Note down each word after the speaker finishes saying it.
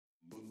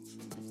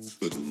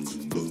And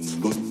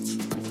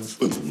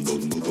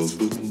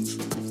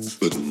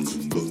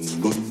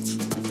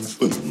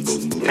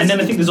then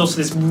I think there's also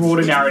this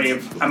broader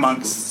narrative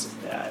amongst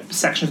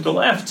sections of the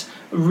left,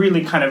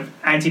 really kind of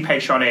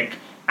anti-patriotic,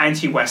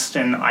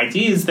 anti-Western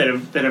ideas that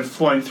have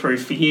flown through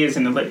for years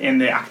in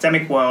the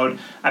academic world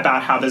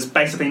about how there's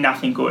basically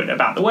nothing good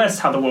about the West,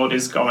 how the world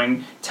is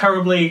going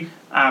terribly,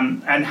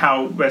 and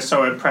how we're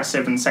so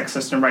oppressive and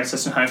sexist and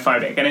racist and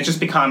homophobic. And it's just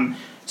become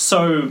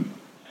so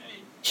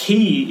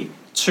key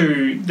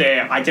to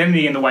their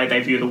identity and the way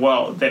they view the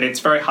world that it's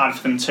very hard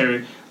for them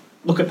to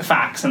look at the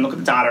facts and look at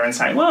the data and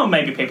say, well,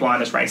 maybe people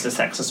aren't as racist,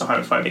 sexist or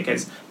homophobic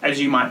as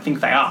you might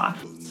think they are.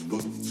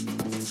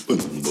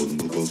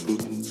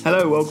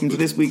 Hello, welcome to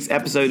this week's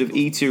episode of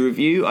E2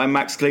 Review. I'm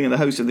Max Klinger, the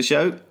host of the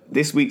show.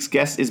 This week's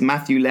guest is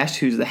Matthew Lesh,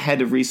 who's the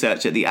head of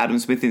research at the Adam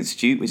Smith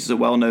Institute, which is a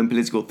well-known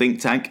political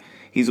think tank.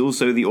 He's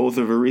also the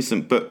author of a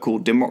recent book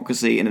called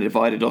Democracy in a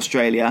Divided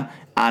Australia,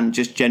 and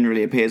just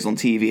generally appears on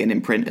TV and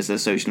in print as a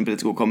social and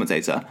political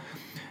commentator.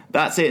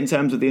 That's it in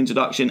terms of the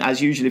introduction.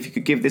 As usual, if you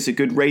could give this a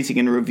good rating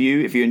and a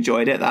review if you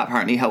enjoyed it, that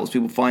apparently helps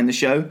people find the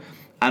show.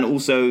 And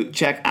also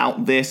check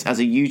out this as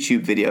a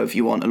YouTube video if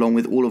you want, along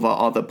with all of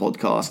our other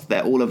podcasts.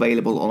 They're all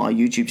available on our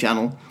YouTube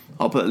channel.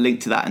 I'll put a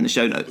link to that in the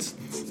show notes.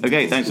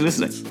 Okay, thanks for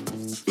listening.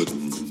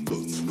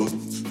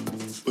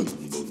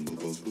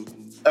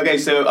 Okay,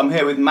 so I'm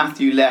here with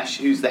Matthew Lesh,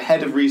 who's the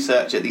head of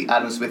research at the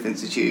Adam Smith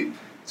Institute.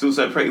 He's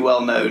also a pretty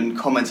well-known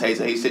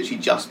commentator. He's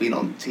literally just been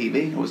on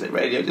TV, or was it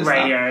radio just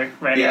Radio.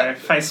 Yeah.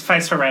 Face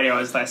for radio,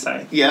 as they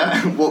say.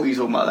 Yeah, what were you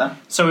talking about there?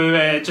 So we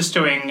were just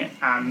doing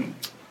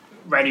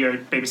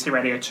BBC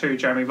Radio 2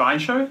 Jeremy Vine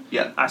show.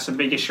 Yeah. So the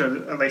big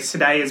issue, at least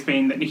today, has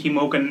been that Nicky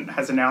Morgan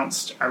has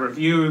announced a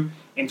review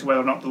into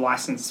whether or not the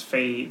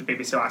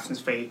BBC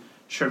licence fee,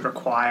 should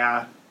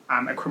require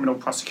a criminal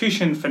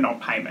prosecution for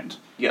not payment.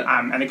 Yeah.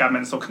 And the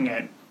government's looking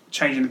at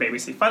changing the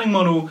BBC funding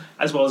model,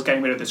 as well as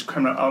getting rid of this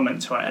criminal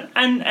element to it.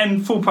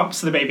 And full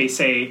props to the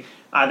BBC.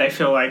 They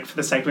feel like, for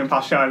the sake of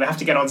impartiality, they have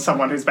to get on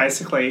someone who's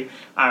basically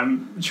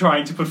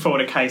trying to put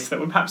forward a case that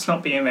would perhaps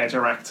not be in their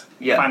direct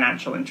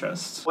financial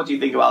interests. What do you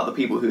think about the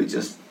people who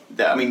just...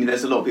 I mean,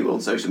 there's a lot of people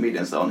on social media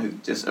and so on who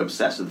just are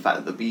obsessed with the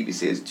fact that the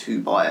BBC is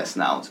too biased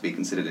now to be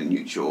considered a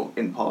neutral,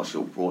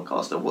 impartial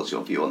broadcaster. What's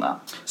your view on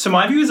that? So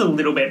my view is a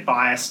little bit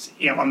biased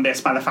on this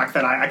by the fact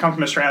that I come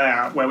from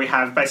Australia, where we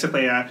have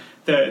basically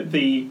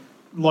the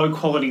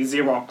low-quality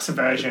Xerox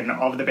version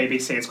of the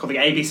BBC. It's called the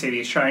ABC, the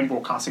Australian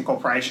Broadcasting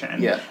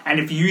Corporation. Yeah. And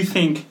if you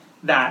think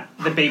that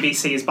the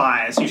BBC is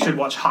biased, you should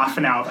watch half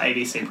an hour of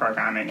ABC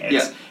programming.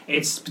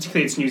 It's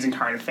particularly its news and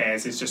current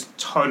affairs is just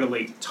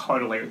totally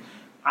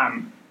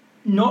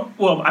not...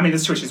 Well, I mean,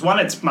 there's two issues. One,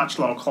 it's much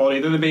lower quality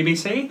than the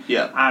BBC.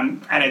 Yeah.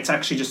 And it's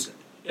actually just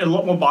a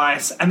lot more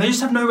bias, and they just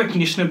have no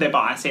recognition of their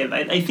bias here.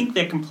 They think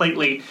they're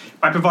completely...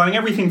 By providing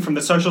everything from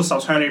the socialist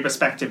alternative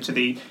perspective to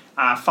the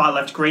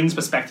far-left Greens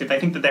perspective, they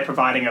think that they're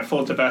providing a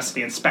full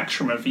diversity and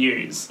spectrum of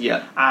views.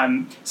 Yeah.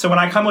 So when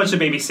I come watch the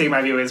BBC,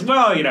 my view is,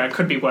 well, it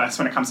could be worse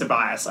when it comes to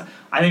bias.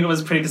 I think it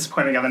was pretty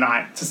disappointing the other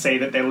night to see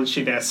that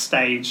their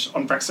stage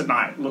on Brexit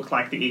night looked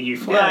like the EU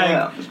flag.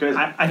 Yeah, it was crazy.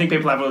 I think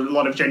people have a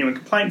lot of genuine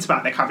complaints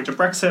about their coverage of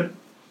Brexit.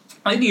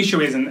 I think the issue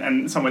is, and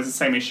in some ways the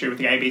same issue with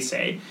the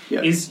ABC,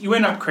 is you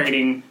end up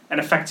creating an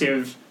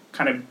effective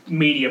kind of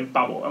media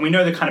bubble. And we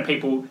know the kind of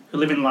people who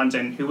live in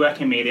London, who work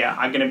in media,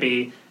 are going to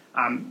be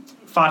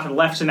far to the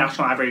left of the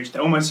national average.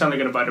 They're almost only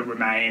going to vote to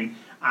Remain.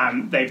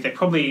 They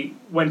probably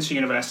went to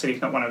university,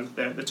 if not one of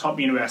the top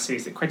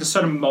universities, that creates a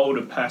certain mould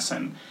of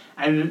person.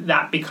 And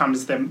that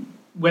becomes them,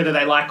 whether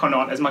they like or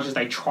not, as much as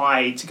they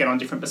try to get on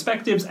different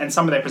perspectives. And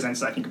some of their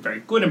presenters, I think, are very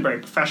good and very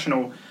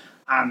professional.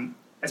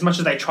 As much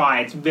as they try,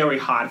 it's very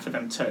hard for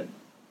them to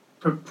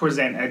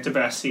present a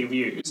diversity of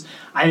views.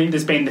 I think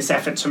there's been this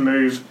effort to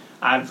move,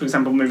 for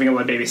example, moving all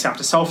the BBC up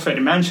to Salford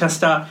in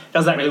Manchester.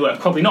 Does that really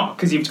work? Probably not,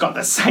 because you've got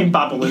the same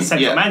bubble as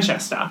central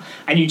Manchester,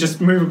 and you just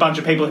move a bunch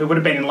of people who would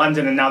have been in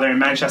London and now they're in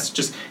Manchester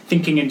just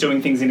thinking and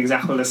doing things in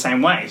exactly the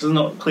same way. So it's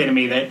not clear to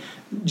me that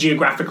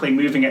geographically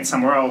moving it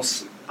somewhere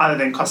else, other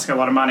than costing a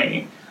lot of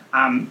money,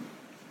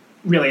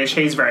 really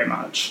achieves very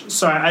much.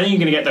 So I think you're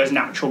going to get those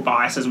natural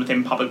biases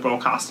within public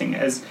broadcasting,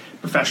 as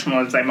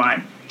professional as they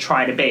might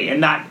try to be.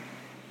 And that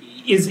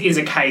is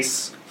a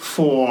case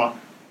for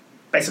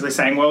basically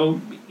saying,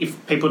 well,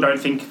 if people don't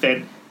think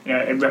that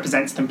it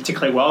represents them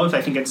particularly well, if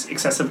they think it's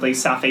excessively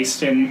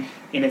southeastern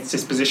in its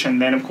disposition,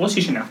 then of course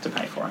you shouldn't have to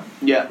pay for it.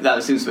 Yeah,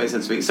 that seems to make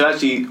sense to me. So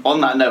actually,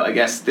 on that note, I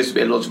guess this would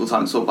be a logical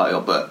time to talk about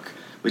your book,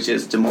 which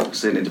is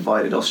Democracy in a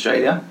Divided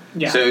Australia.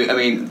 Yeah. So, I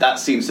mean, that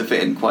seems to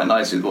fit in quite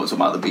nicely with what's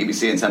talking about the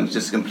BBC in terms of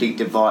just a complete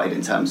divide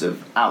in terms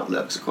of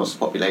outlooks across the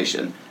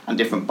population and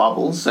different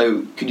bubbles.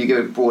 So, can you give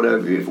a broad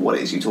overview of what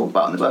it is you talk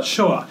about in the book?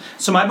 Sure.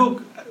 So my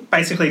book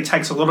basically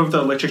takes a lot of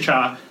the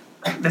literature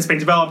that's been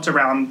developed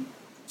around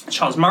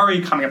Charles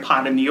Murray coming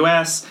apart in the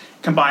US,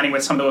 combining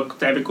with some of the work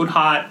David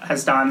Goodhart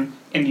has done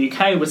in the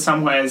UK with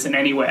Somewheres and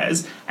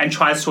Anywheres, and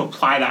tries to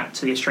apply that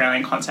to the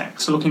Australian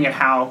context. So looking at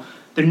how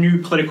the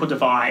new political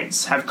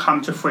divides have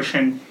come to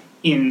fruition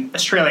in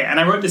Australia. And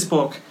I wrote this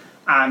book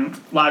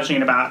largely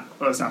in about,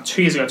 well, it was now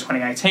 2 years ago,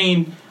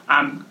 2018,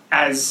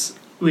 as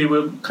we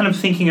were kind of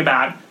thinking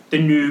about the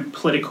new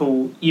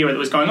political era that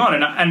was going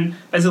on. And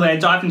basically I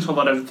dived into a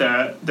lot of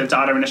the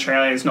data in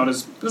Australia. There's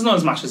not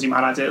as much as you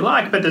might ideally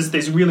like, but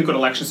there's really good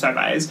election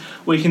surveys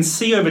where you can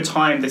see over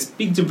time this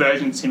big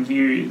divergence in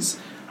views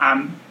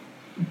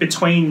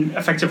between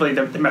effectively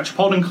the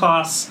metropolitan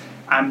class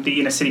and the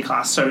inner city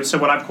class. So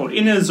what I've called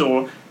inners,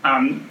 or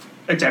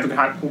David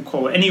will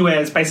call it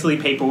anywheres, basically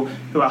people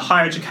who are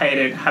higher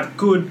educated, have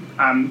good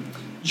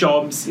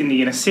jobs in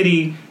the inner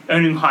city,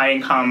 earning high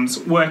incomes,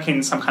 work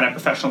in some kind of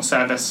professional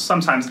service,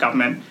 sometimes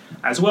government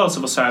as well,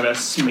 civil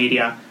service,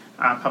 media,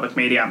 public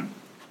media.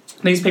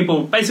 These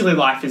people, basically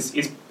life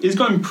is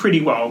going pretty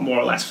well, more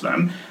or less, for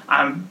them,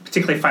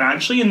 particularly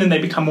financially, and then they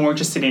become more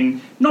interested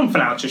in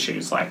non-financial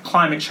issues like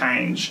climate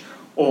change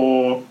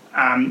or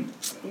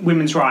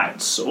women's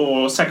rights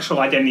or sexual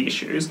identity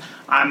issues,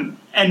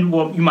 and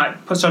what you might,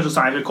 social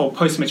science would call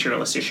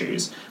post-materialist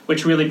issues,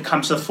 which really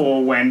come to the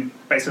fore when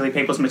basically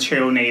people's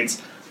material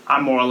needs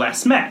are more or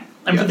less met.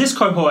 And for this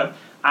cohort,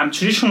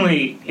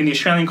 traditionally in the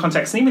Australian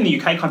context, and even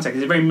the UK context,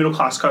 it's a very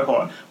middle-class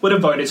cohort, would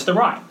have voted to the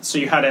right. So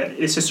you had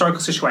this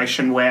historical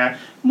situation where,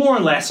 more or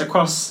less,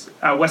 across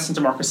Western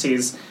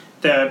democracies,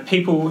 the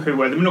people who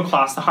were the middle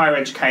class, the higher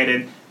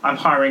educated,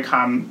 higher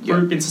income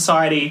group in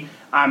society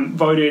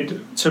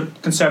voted to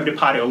Conservative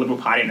Party or Liberal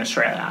Party in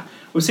Australia.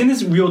 We've seen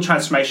this real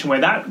transformation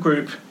where that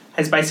group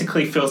has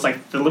basically feels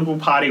like the Liberal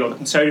Party or the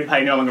Conservative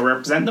Party no longer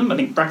represent them. I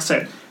think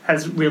Brexit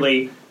has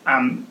really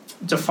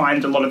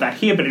defined a lot of that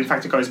here, but in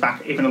fact it goes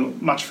back even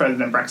much further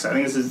than Brexit. I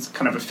think this is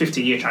kind of a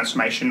 50-year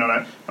transformation, not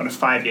a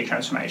 5-year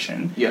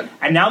transformation. Yeah.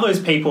 And now those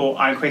people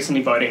are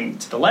increasingly voting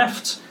to the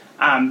left.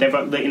 They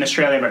vote in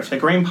Australia, they vote for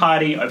the Green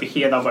Party. Over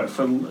here, they'll vote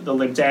for the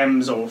Lib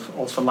Dems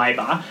or for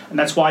Labor, and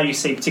that's why you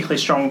see particularly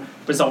strong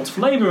results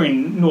for Labor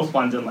in North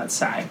London, let's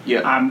say,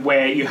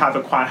 where you have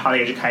a quite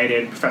highly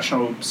educated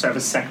professional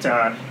service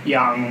sector,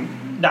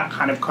 young, that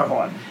kind of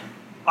cohort.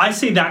 I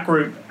see that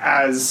group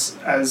as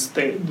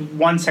the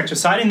one sector of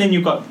society, and then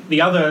you've got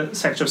the other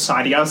sector of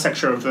society, the other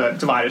sector of the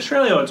divided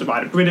Australia or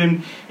divided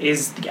Britain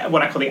is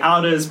what I call the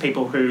outers,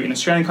 people who in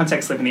Australian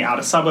context live in the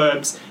outer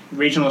suburbs. In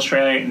regional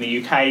Australia in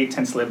the UK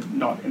tend to live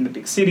not in the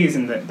big cities,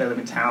 they live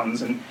in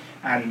towns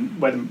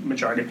and where the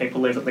majority of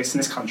people live, at least in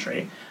this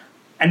country.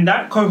 And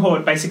that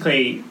cohort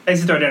basically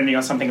bases their identity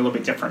on something a little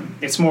bit different.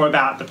 It's more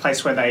about the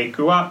place where they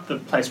grew up, the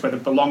place where they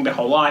belonged their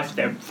whole life.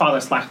 They're far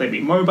less likely to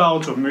be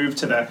mobile, to have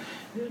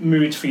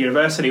moved for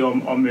university or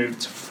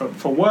moved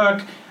for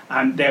work.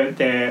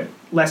 They're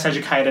less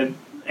educated,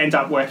 end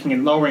up working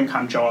in lower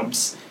income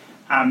jobs,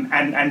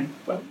 and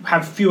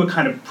have fewer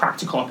kind of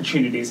practical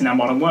opportunities in our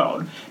modern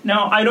world.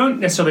 Now, I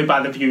don't necessarily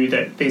buy the view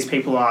that these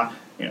people are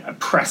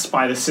oppressed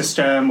by the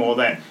system or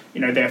that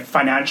they're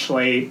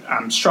financially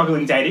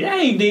struggling day to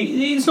day.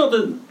 It's not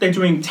that they're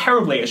doing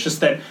terribly, it's just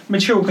that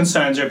material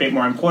concerns are a bit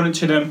more important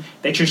to them.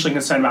 They're traditionally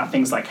concerned about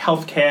things like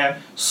healthcare,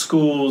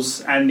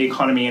 schools, and the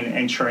economy and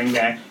ensuring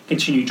their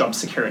continued job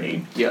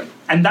security. Yeah.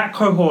 And that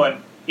cohort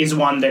is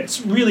one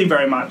that's really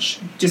very much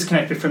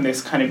disconnected from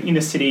this kind of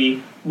inner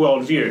city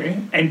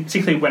worldview, and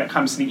particularly when it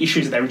comes to the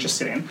issues that they're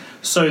interested in.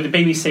 So the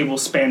BBC will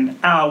spend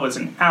hours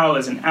and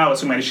hours and hours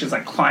talking about issues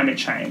like climate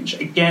change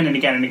again and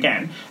again and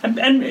again.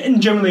 And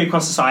generally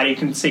across society, you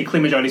can see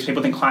clear majorities of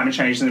people think climate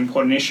change is an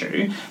important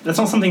issue. That's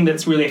not something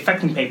that's really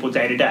affecting people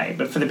day to day.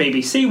 But for the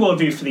BBC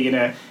worldview, for the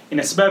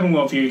inner suburban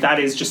worldview, that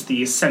is just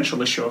the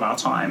essential issue of our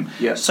time.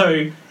 Yeah.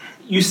 So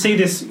you see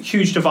this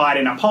huge divide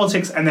in our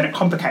politics, and then it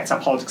complicates our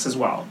politics as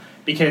well,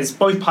 because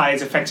both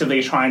parties effectively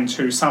are trying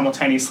to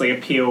simultaneously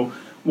appeal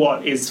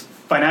what is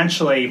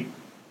financially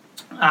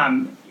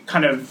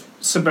kind of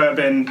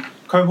suburban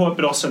cohort,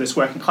 but also this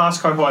working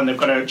class cohort, and they've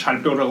got to try to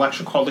build an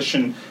electoral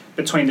coalition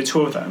between the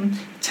two of them.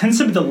 It tends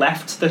to be the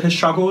left that has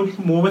struggled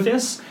more with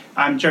this.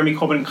 Jeremy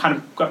Corbyn kind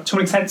of got, to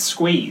an extent,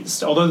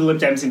 squeezed. Although the Lib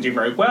Dems didn't do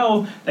very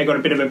well, they got a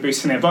bit of a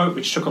boost in their vote,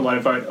 which took a lot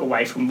of vote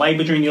away from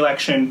Labor during the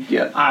election.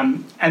 Yeah.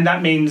 And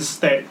that means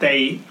that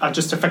they are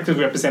just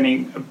effectively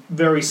representing a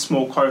very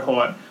small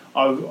cohort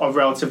of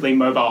relatively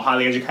mobile,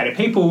 highly educated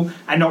people,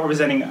 and not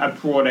representing a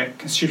broader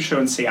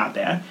constituency out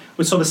there.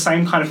 We saw the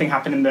same kind of thing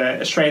happen in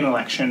the Australian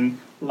election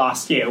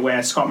last year,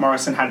 where Scott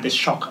Morrison had this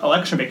shock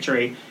election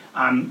victory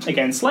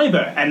against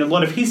Labor, and a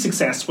lot of his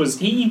success was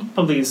he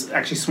probably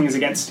actually swings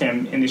against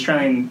him in the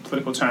Australian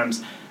political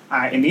terms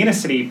in the inner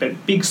city,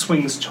 but big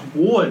swings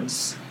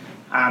towards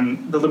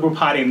the Liberal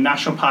Party and the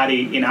National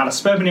Party in outer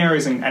suburban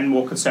areas and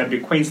more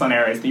conservative Queensland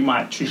areas that you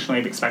might traditionally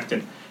have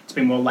expected to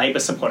be more Labor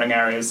supporting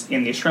areas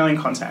in the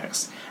Australian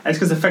context. And it's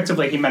because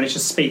effectively he managed to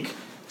speak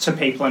to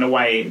people in a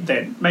way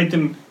that made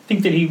them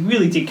think that he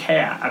really did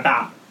care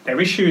about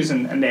their issues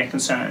and their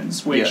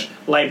concerns, which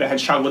Labor had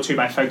struggled to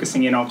by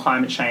focusing in on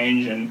climate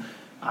change and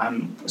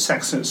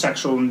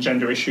sexual and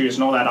gender issues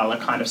and all that other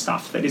kind of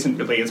stuff that isn't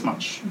really as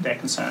much their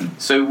concern.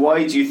 So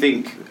why do you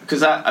think,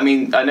 because I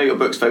know your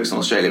book's focused on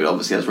Australia, but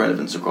obviously has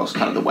relevance across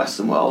kind of the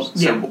Western world,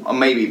 so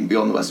maybe even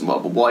beyond the Western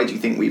world, but why do you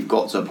think we've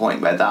got to a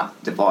point where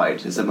that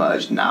divide has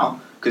emerged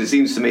now? Because it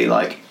seems to me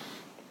like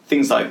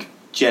things like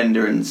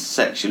gender and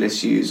sexual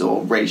issues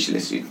or racial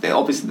issues.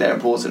 They're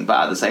important,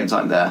 but at the same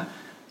time they're,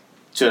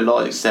 to a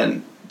large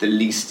extent, the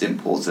least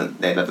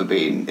important they've ever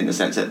been, in the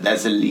sense that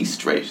there's the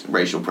least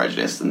racial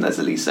prejudice and there's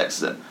the least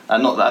sexism.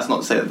 And that's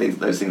not to say that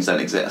those things don't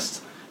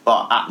exist,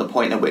 but at the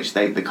point at which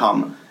they've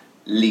become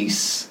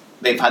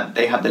they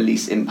have the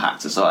least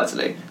impact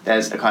societally,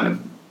 there's a kind of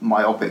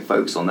myopic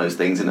focus on those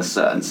things in a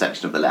certain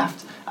section of the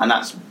left, and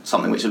that's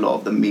something which a lot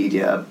of the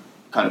media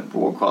kind of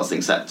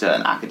broadcasting sector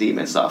and academia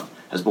and stuff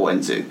has bought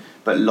into,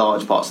 but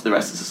large parts of the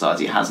rest of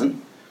society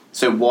hasn't.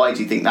 So why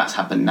do you think that's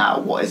happened now?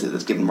 What is it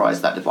that's given rise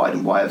to that divide,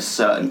 and why have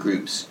certain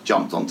groups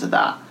jumped onto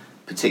that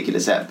particular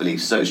set of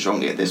beliefs so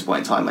strongly at this point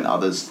in time when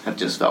others have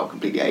just felt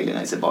completely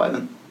alienated by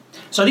them?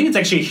 So I think it's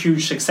actually a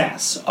huge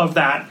success of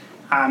that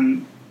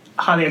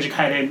highly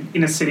educated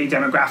inner city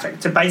demographic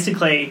to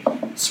basically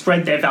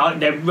spread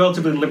their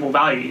relatively liberal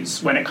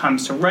values when it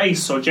comes to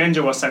race or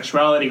gender or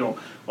sexuality or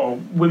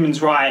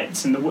women's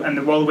rights and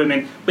the role of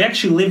women. We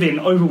actually live in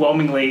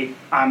overwhelmingly,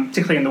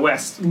 particularly in the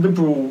West,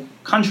 liberal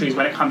countries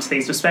when it comes to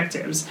these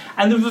perspectives,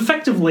 and they've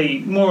effectively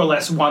more or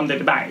less won the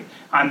debate.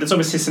 There's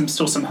obviously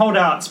still some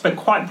holdouts, but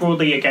quite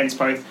broadly amongst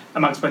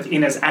both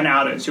inners and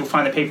outers, you'll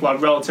find that people are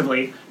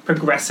relatively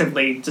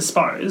progressively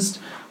disposed.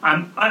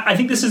 I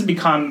think this has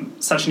become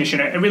such an issue.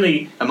 It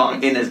really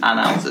among inners and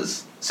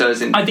outers. So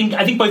as in, I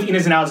think both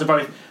inners and outers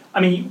are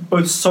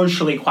both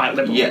socially quite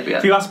liberal. Yeah.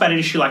 If you ask about an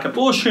issue like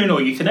abortion or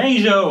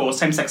euthanasia or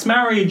same-sex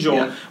marriage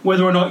or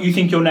whether or not you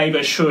think your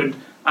neighbour should,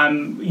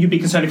 you'd be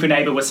concerned if your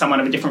neighbour was someone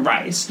of a different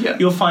race,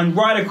 you'll find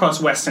right across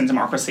Western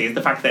democracies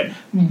the fact that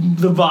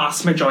the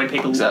vast majority of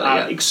people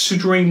are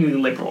extremely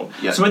liberal.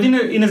 Yeah. So both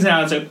inners and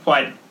outers are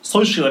quite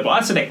socially liberal.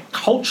 I'd say they're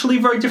culturally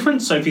very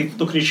different. So if you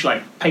look at issues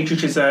like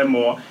patriotism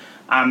or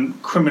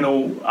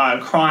criminal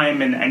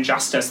crime and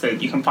justice,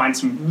 that you can find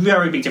some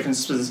very big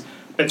differences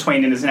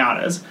between inners and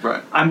outers.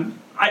 Right.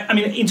 I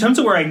mean, in terms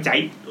of where I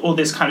date all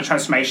this kind of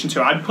transformation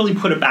to, I'd probably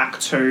put it back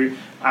to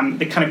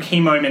the kind of key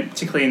moment,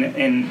 particularly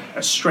in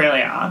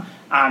Australia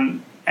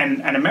and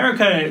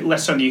America,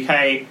 less so in the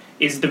UK,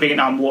 is the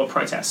Vietnam War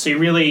protests. So you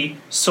really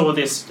saw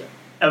this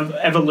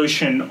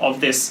evolution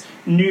of this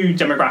new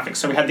demographic.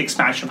 So we had the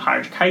expansion of higher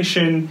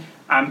education,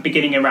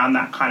 beginning around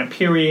that kind of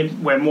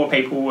period where more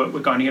people were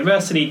going to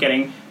university,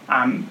 getting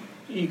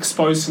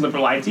exposed to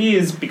liberal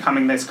ideas,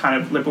 becoming this kind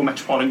of liberal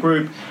metropolitan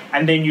group,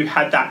 and then you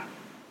had that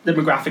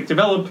demographic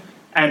develop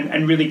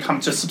and really come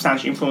to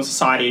substantially influence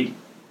society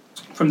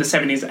from the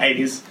 70s,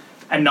 80s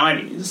and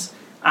 90s,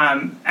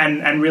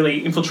 and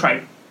really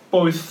infiltrate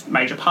both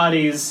major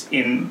parties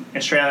in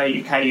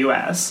Australia, UK,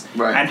 US,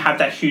 and have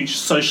that huge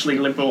socially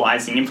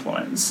liberalising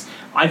influence.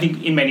 I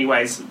think in many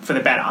ways for the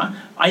better.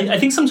 I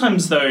think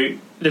sometimes, though,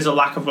 there's a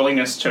lack of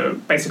willingness to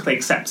basically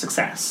accept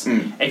success.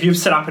 If you've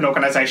set up an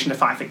organisation to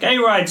fight for gay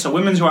rights or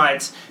women's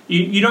rights,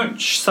 you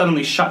don't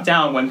suddenly shut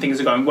down when things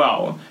are going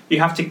well. You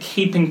have to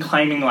keep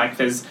claiming like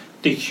there's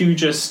the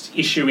hugest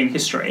issue in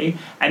history,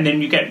 and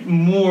then you get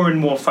more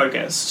and more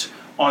focused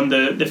on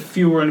the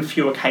fewer and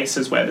fewer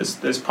cases where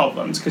there's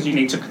problems, because you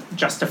need to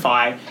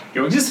justify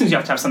your existence. You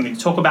have to have something to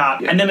talk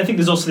about. And then I think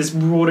there's also this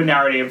broader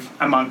narrative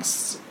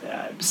amongst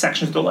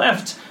sections of the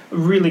left,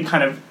 really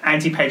kind of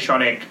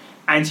anti-patriotic,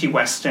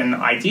 anti-Western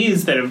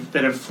ideas that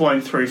have flown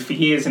through for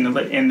years in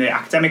the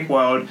academic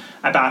world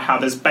about how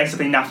there's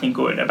basically nothing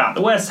good about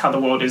the West, how the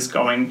world is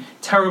going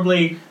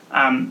terribly,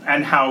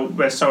 and how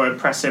we're so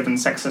oppressive and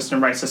sexist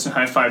and racist and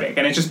homophobic.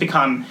 And it's just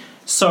become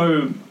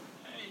so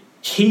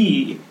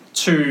key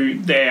to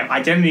their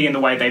identity and the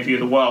way they view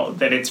the world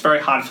that it's very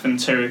hard for them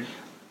to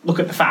look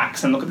at the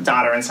facts and look at the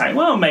data and say,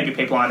 well, maybe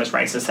people aren't as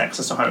racist,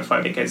 sexist or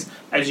homophobic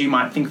as you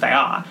might think they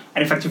are.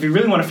 And in fact, if you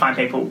really want to find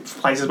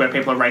places where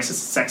people are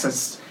racist,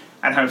 sexist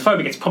and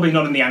homophobic, it's probably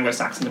not in the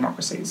Anglo-Saxon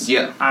democracies.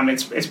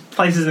 It's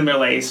places in the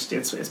Middle East,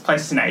 it's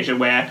places in Asia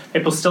where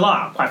people still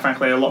are, quite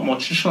frankly, a lot more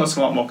traditionalist and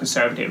a lot more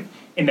conservative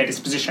in their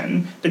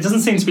disposition. There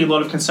doesn't seem to be a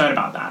lot of concern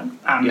about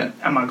that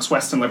amongst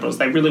Western liberals.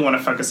 They really want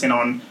to focus in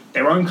on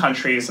their own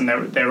countries and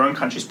their own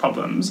countries'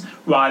 problems,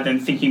 rather than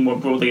thinking more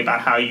broadly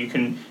about how you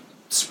can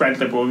spread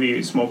liberal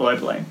views more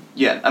globally.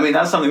 Yeah, I mean,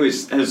 that's something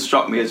which has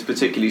struck me as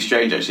particularly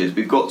strange, actually, is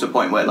we've got to a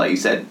point where, like you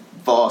said,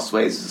 vast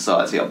swathes of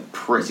society are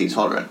pretty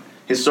tolerant.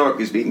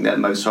 Historically speaking, they're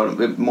the most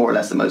tolerant, more or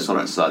less the most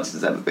tolerant society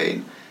has ever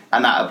been.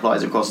 And that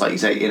applies across, like you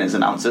say, inners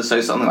and outers. So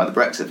something like the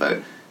Brexit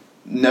vote,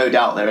 no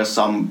doubt there are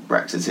some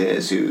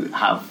Brexiteers who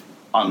have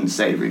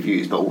unsavoury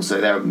views, but also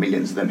there are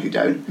millions of them who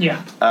don't.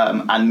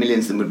 And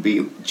millions of them would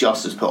be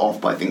just as put off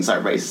by things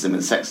like racism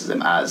and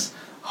sexism as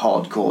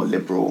hardcore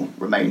liberal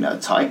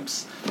Remainer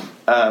types.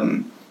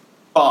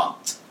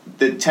 But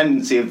the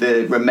tendency of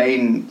the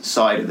Remain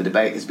side of the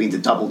debate has been to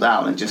double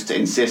down and just to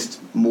insist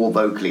more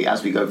vocally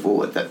as we go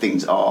forward that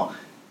things are,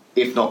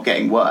 if not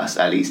getting worse,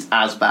 at least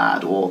as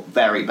bad or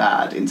very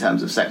bad in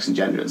terms of sex and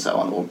gender and so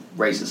on, or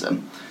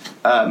racism.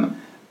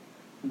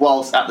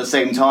 Whilst at the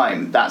same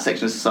time, that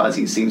section of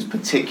society seems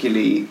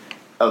particularly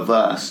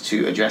averse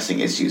to addressing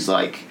issues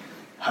like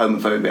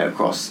homophobia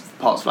across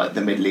parts of like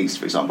the Middle East,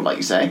 for example, like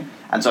you say.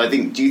 And so I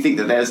think, do you think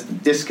that there's a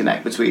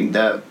disconnect between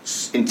the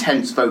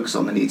intense focus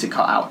on the need to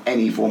cut out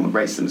any form of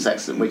racism and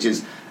sexism, which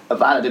is a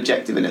valid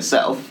objective in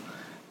itself,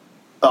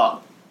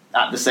 but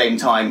at the same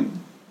time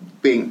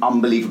being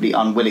unbelievably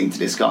unwilling to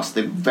discuss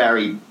the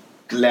very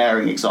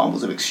glaring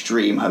examples of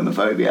extreme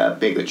homophobia,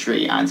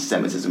 bigotry,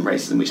 anti-Semitism,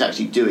 racism, which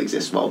actually do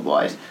exist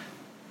worldwide?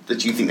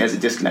 That you think there's a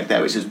disconnect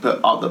there, which has put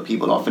other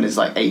people off and is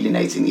like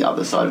alienating the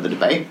other side of the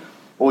debate?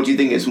 Or do you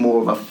think it's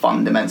more of a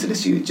fundamental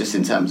issue just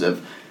in terms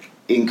of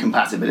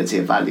incompatibility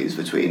of values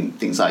between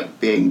things like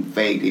being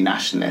vaguely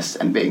nationalist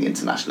and being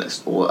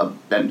internationalist, or a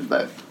blend of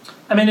both?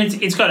 I mean,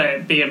 it's got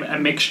to be a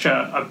mixture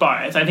of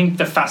both. I think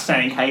the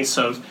fascinating case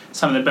of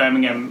some of the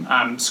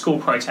Birmingham school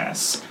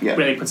protests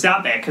really puts it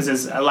out there, because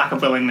there's a lack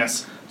of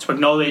willingness to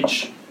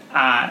acknowledge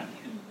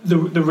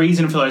the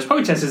reason for those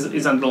protests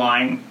is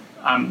underlying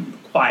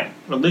quite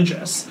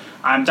religious.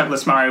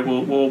 Douglas Murray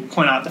will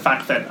point out the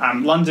fact that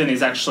London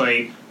is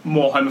actually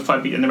more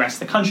homophobic than the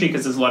rest of the country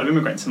because there's a lot of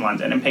immigrants in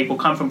London, and people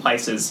come from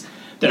places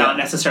that aren't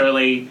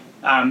necessarily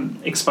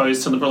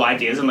exposed to liberal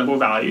ideas and liberal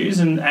values,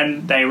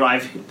 and they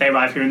arrive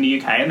here in the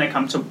UK and they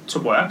come to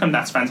work, and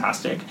that's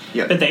fantastic.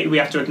 But we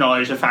have to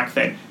acknowledge the fact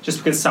that just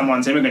because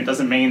someone's immigrant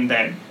doesn't mean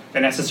that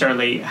they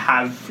necessarily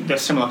have the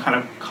similar kind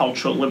of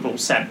cultural liberal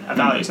set of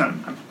values. Now,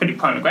 I'm pretty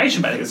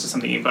pro-immigration, but I think it's just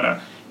something you've got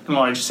to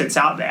acknowledge sits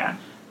out there.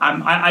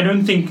 I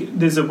don't think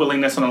there's a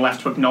willingness on the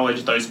left to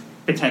acknowledge those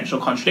potential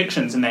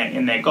contradictions in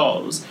their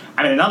goals.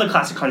 I mean, another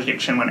classic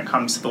contradiction when it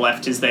comes to the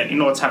left is that in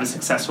order to have a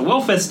successful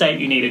welfare state,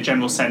 you need a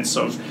general sense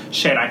of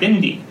shared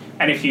identity.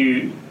 And if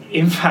you,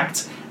 in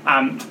fact,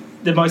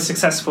 the most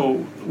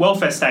successful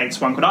welfare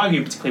states, one could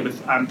argue, particularly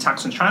with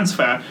tax and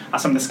transfer, are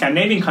some of the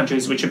Scandinavian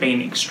countries, which have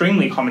been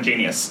extremely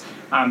homogeneous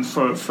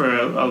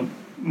for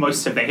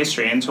most of their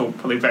history until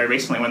probably very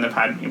recently when they've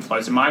had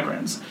inflows of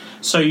migrants.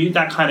 So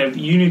that kind of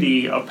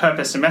unity of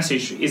purpose and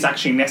message is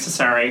actually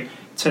necessary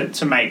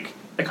to make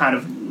the kind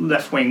of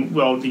left-wing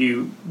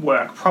worldview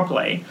work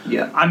properly.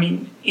 I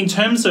mean, in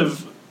terms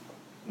of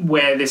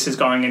where this is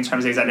going in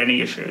terms of these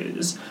identity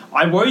issues,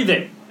 I worry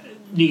that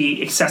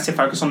the excessive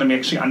focus on them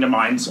actually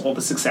undermines all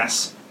the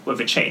success we've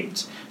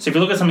achieved. So if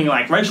you look at something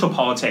like racial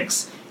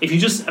politics, if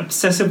you're just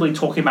obsessively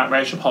talking about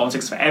racial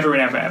politics forever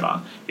and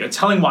ever, you're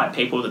telling white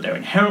people that they're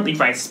inherently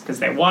racist because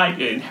they're white,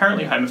 you're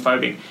inherently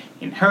homophobic,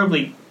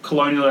 inherently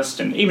colonialist,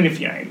 and even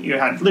if you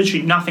had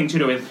literally nothing to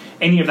do with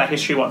any of that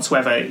history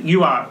whatsoever,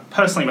 you are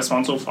personally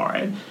responsible for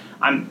it.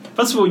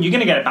 First of all, you're going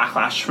to get a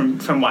backlash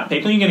from white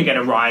people. You're going to get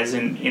a rise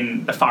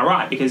in the far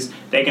right because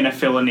they're going to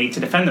feel a need to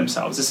defend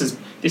themselves. This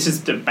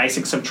is the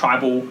basics of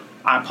tribal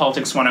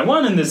politics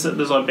 101, and there's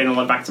been a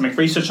lot of academic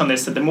research on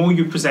this, that the more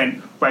you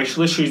present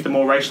racial issues, the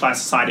more racialized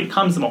society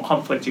becomes, the more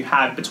conflict you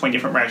have between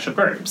different racial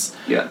groups.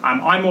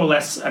 I more or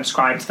less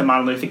subscribe to the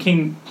Martin Luther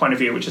King point of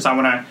view, which is I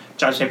want to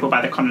judge people by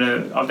the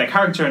content of their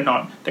character and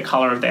not the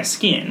colour of their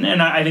skin,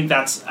 and I think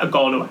that's a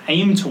goal to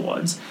aim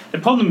towards. The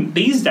problem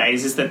these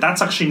days is that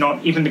that's actually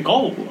not even the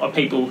goal of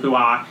people who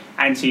are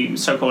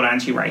so-called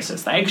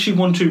anti-racist. They actually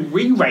want to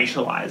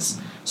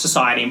re-racialize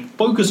society and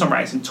focus on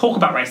race and talk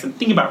about race and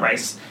think about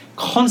race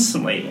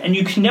constantly, and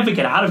you can never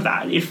get out of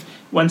that if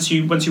once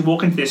you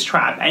walk into this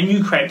trap and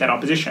you create that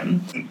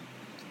opposition.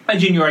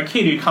 Imagine you're a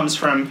kid who comes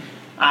from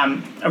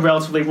a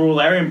relatively rural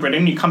area in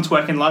Britain, you come to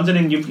work in London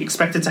and you're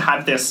expected to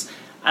have this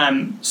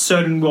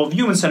certain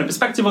worldview and certain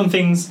perspective on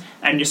things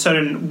and your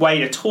certain way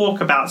to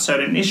talk about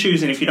certain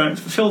issues, and if you don't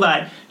fulfill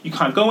that, you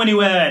can't go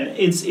anywhere, and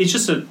it's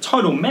just a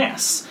total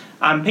mess.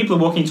 People are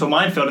walking into a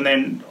minefield and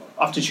then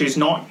often choose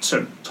not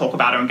to talk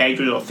about it or engage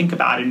with it or think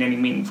about it in any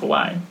meaningful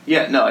way.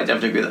 Yeah, no, I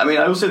definitely agree with that. I mean,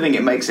 I also think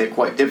it makes it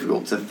quite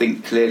difficult to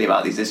think clearly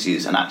about these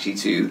issues and actually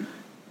to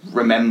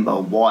remember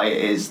why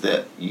it is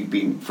that you've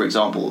been, for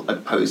example,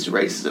 opposed to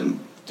racism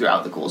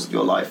throughout the course of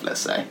your life,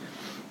 let's say.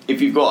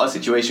 If you've got a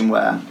situation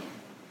where...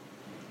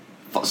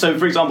 So,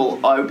 for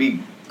example, I've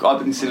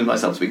considered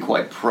myself to be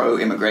quite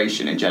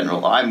pro-immigration in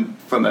general. I'm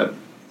from a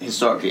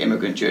historically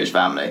immigrant Jewish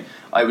family.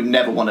 I would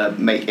never want to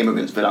make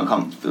immigrants feel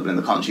uncomfortable in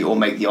the country or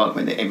make the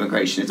argument that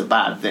immigration is a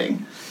bad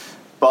thing.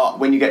 But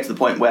when you get to the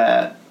point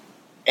where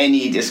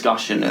any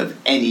discussion of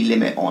any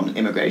limit on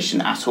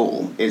immigration at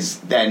all is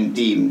then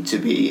deemed to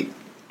be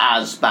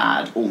as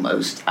bad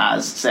almost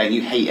as saying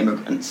you hate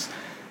immigrants,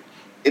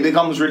 it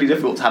becomes really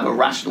difficult to have a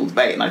rational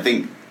debate. And I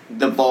think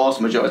the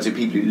vast majority of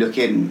people who look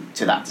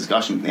into that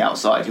discussion from the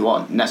outside, who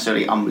aren't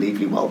necessarily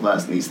unbelievably well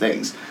versed in these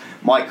things,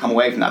 might come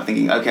away from that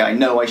thinking, okay, I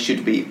know I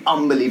should be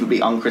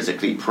unbelievably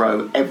uncritically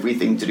pro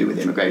everything to do with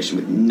immigration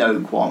with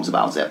no qualms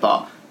about it,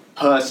 but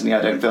personally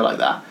I don't feel like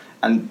that.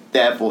 And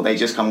therefore they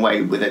just come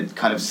away with a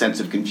kind of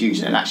sense of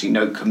confusion and actually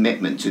no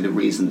commitment to the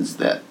reasons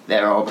that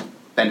there are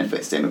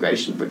benefits to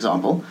immigration, for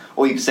example.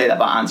 Or you can say that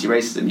about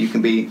anti-racism. You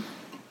can be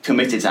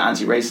committed to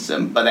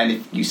anti-racism, but then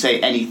if you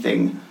say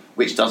anything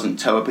which doesn't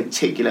toe a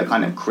particular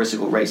kind of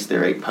critical race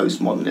theory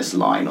postmodernist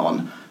line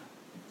on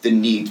the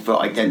need for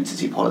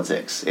identity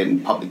politics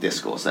in public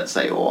discourse, let's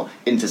say, or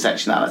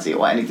intersectionality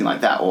or anything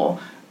like that, or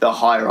the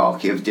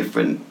hierarchy of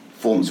different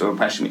forms of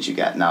oppression which you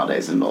get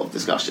nowadays in a lot of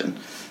discussion,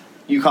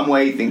 you come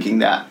away thinking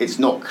that it's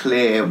not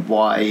clear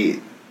why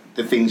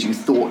the things you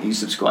thought you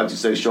subscribed to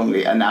so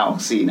strongly are now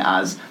seen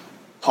as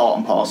part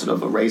and parcel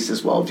of a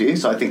racist worldview.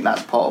 So I think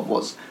that's part of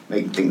what's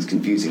making things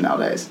confusing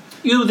nowadays.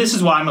 This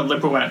is why I'm a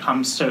liberal when it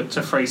comes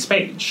to free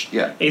speech.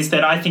 Yeah. Is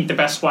that I think the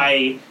best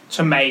way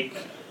to make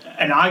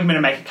an argument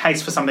and make a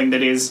case for something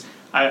that is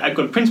a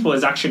good principle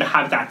is actually to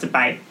have that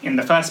debate in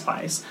the first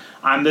place.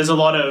 There's a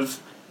lot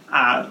of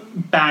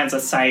bans,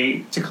 let's say,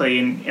 particularly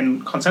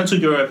in continental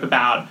Europe,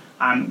 about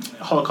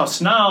Holocaust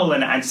denial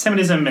and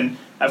anti-Semitism, and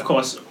of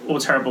course all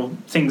terrible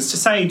things to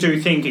say,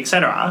 do, think,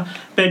 etc.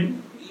 But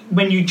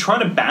when you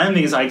try to ban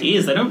these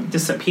ideas, they don't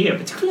disappear,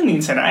 particularly in the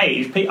internet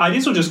age.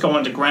 Ideas will just go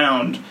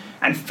underground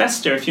and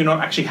fester if you're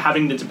not actually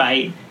having the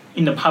debate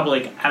in the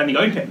public out in the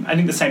open. I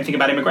think the same thing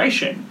about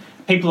immigration.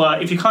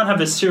 If you can't have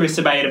this serious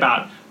debate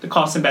about the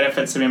costs and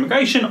benefits of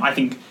immigration, I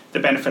think the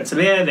benefits are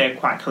there. They're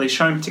quite clearly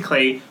shown,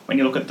 particularly when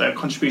you look at the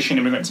contribution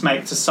immigrants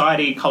make to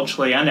society,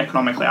 culturally and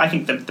economically. I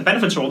think the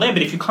benefits are all there,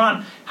 but if you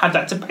can't have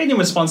that debate in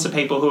response to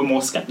people who are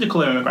more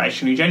sceptical of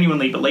immigration, who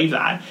genuinely believe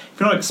that, if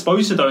you're not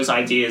exposed to those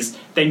ideas,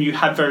 then you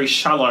have very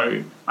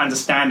shallow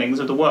understandings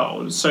of the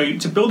world. So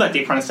to build that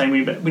deeper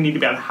understanding, we need to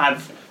be able to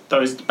have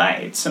those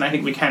debates, and I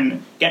think we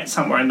can get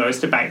somewhere in those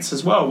debates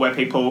as well, where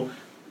people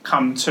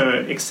come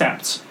to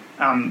accept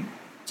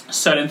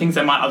certain things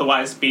they might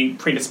otherwise be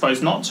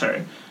predisposed not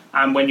to.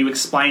 When you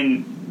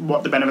explain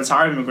what the benefits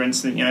are of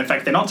immigrants, and in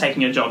fact they're not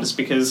taking your jobs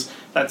because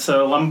that's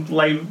a lump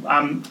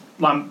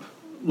labour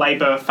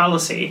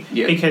fallacy.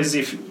 Yeah. Because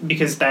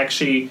they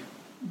actually,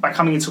 by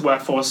coming into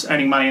workforce,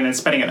 earning money and then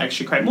spending it, they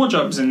actually create more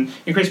jobs and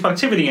increase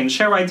productivity and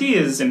share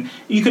ideas. And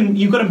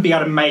you've got to be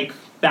able to make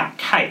that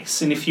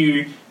case. And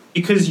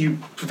because you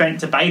prevent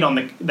debate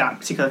on that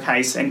particular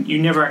case and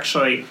you're never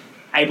actually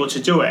able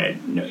to do it,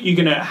 you're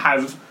going to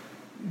have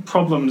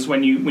problems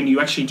when you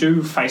actually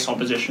do face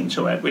opposition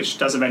to it, which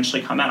does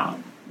eventually come out.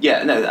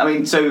 Yeah, no, I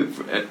mean, so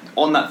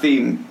on that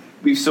theme,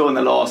 we saw in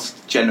the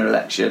last general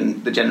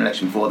election, the general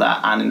election before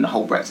that, and in the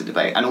whole Brexit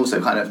debate, and also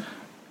kind of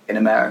in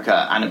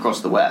America and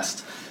across the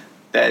West,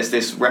 there's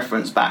this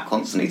reference back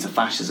constantly to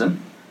fascism,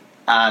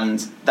 and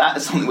that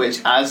is something which,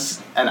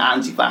 as an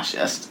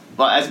anti-fascist,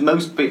 well, as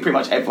pretty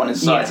much everyone in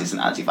society is an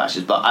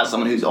anti-fascist, but as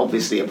someone who's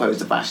obviously opposed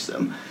to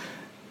fascism,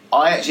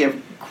 I actually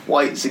have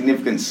quite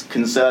significant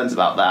concerns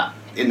about that,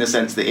 in the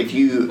sense that if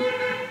you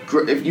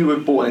were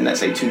born in, let's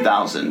say,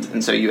 2000,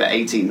 and so you're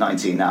 18,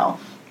 19 now,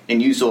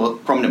 and you saw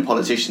prominent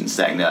politicians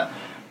saying that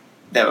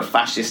there are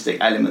fascistic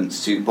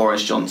elements to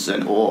Boris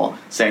Johnson, or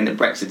saying that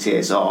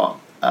Brexiteers are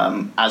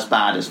as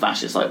bad as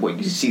fascists, like what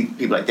you see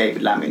people like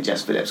David Lammy and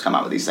Jess Phillips come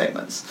out with these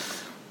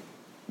statements,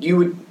 you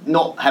would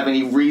not have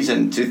any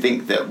reason to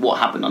think that what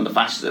happened under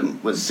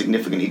fascism was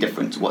significantly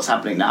different to what's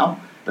happening now.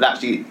 But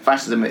actually,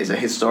 fascism is a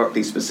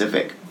historically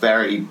specific,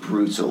 very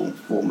brutal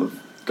form of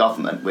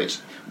government, which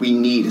we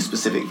need a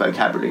specific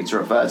vocabulary to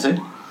refer to.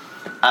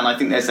 And I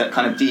think there's that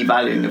kind of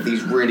devaluing of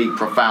these really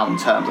profound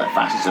terms like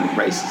fascism and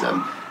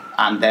racism,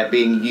 and they're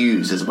being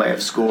used as a way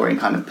of scoring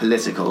kind of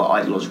political or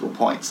ideological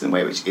points in a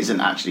way which isn't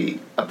actually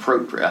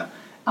appropriate.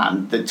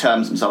 And the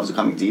terms themselves are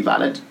becoming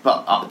devalued.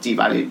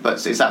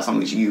 But is that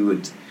something which you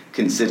would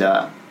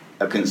consider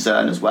a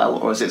concern as well,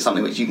 or is it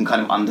something which you can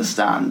kind of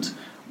understand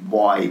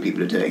why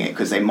people are doing it,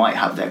 because they might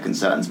have their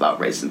concerns about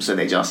racism, so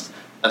they just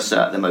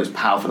assert the most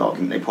powerful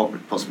argument they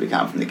possibly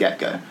can from the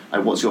get-go?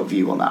 What's your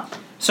view on that?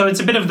 So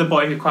it's a bit of the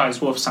boy who cries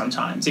wolf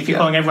sometimes. If you're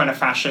calling everyone a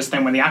fascist,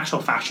 then when the actual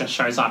fascist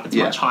shows up, it's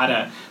much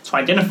harder to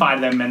identify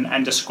them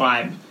and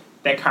describe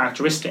their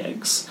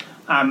characteristics.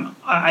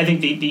 I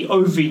think the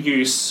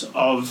overuse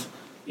of,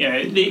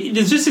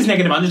 there's just this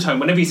negative undertone.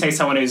 Whenever you say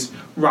someone is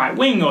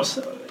right-wing, or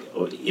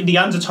the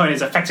undertone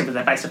is effectively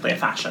they're basically a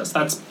fascist.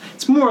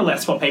 It's more or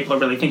less what people are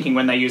really thinking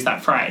when they use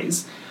that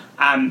phrase.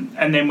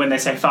 And then when they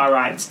say far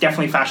right, it's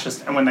definitely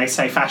fascist. And when they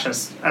say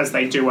fascist, as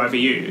they do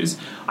overuse,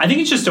 I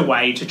think it's just a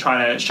way to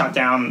try to shut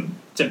down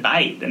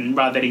debate, and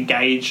rather than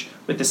engage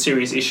with the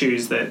serious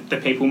issues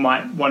that people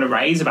might want to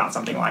raise about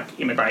something like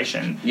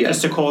immigration,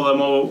 just to call them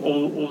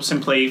all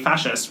simply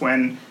fascist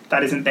when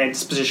that isn't their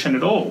disposition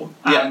at all.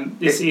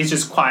 This is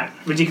just quite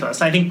ridiculous.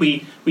 And I think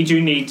we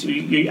do need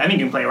to, I think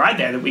you can play right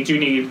there, that we do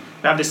need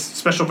to have this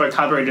special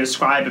vocabulary to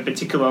describe a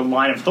particular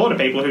line of thought of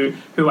people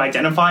who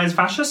identify as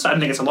fascists. I don't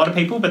think it's a lot of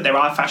people, but there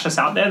are fascists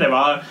out there. There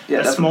are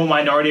a small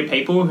minority of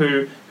people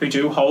who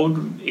do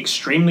hold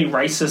extremely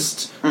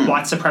racist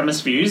white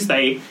supremacist views.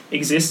 They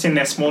exist in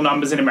their small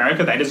numbers in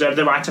America. They deserve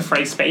the right to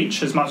free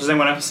speech as much as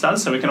anyone else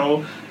does, so we can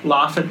all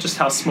laugh at just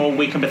how small,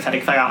 weak and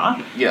pathetic they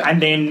are.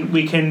 And then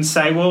we can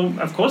say, well,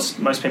 of course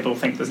most people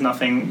think there's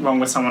nothing wrong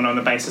with someone on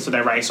the basis of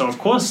their race, or of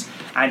course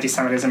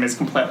anti-Semitism is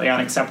completely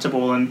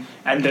unacceptable, and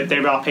that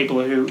there are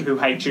people who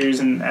hate Jews,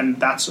 and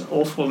that's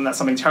awful and that's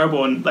something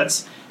terrible, and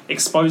let's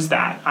expose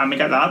that and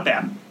get that out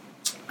there.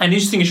 An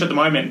interesting issue at the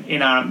moment in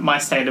my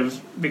state of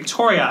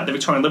Victoria, the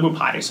Victorian Liberal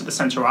Party, so the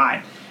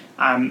centre-right,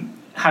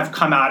 have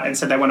come out and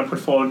said they want to put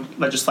forward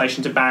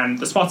legislation to ban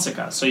the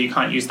swastika, so you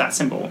can't use that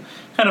symbol.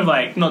 Kind of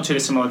like not too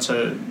dissimilar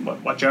to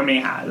what Germany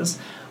has.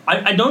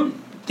 I don't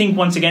think,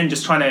 once again,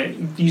 just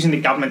using the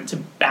government to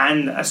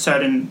ban a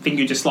certain thing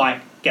you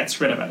dislike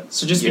gets rid of it.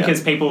 So just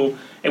because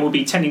it will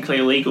be technically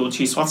illegal to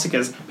use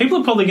swastikas,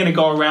 people are probably going to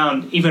go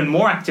around even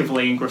more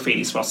actively and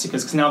graffiti swastikas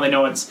because now they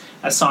know it's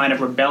a sign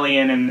of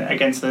rebellion and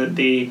against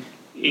the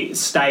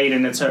state,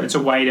 and it's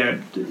a way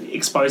to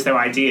expose their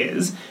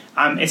ideas.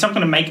 It's not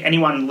going to make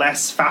anyone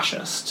less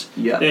fascist.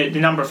 Yeah. The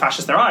number of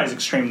fascists there are is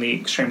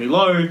extremely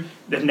low.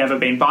 They've never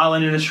been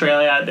violent in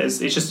Australia. It's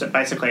just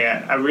basically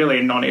a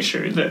really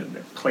non-issue. The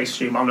police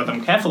do monitor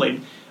them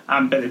carefully,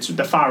 but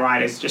the far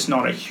right is just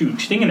not a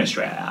huge thing in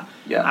Australia.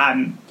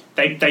 Yeah.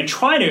 They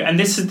try to, and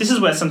this is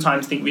where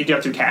sometimes I think we do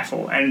have to be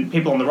careful, and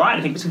people on the right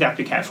I think particularly have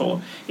to be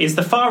careful, is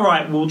the far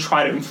right will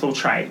try to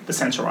infiltrate the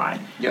centre right.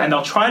 Yeah. And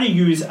they'll try to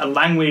use a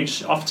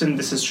language, often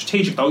this is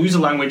strategic, they'll use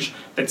a language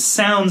that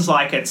sounds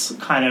like it's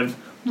kind of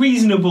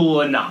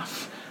reasonable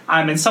enough.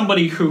 And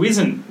somebody who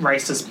isn't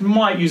racist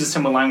might use a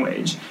similar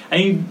language.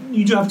 And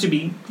you do have to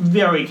be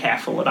very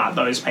careful about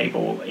those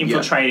people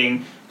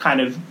infiltrating kind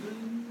of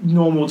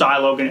normal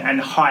dialogue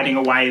and hiding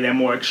away their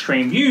more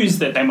extreme views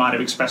that they might have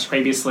expressed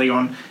previously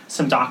on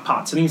some dark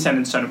parts of the internet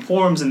and certain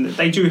forums, and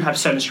they do have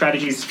certain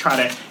strategies to try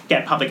to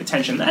get public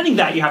attention. I think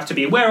that you have to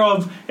be aware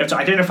of. You have to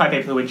identify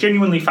people who are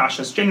genuinely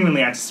fascist,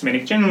 genuinely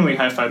anti-Semitic, genuinely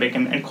homophobic,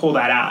 and call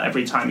that out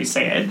every time you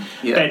see it,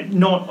 but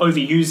not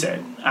overuse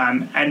it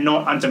and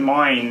not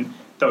undermine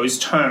those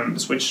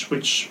terms,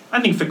 which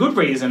I think for good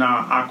reason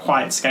are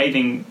quite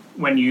scathing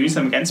when you use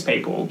them against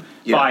people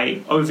by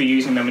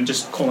overusing them and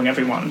just calling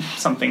everyone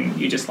something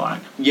you dislike.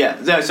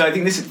 Yeah, so I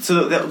think this is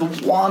so the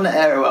one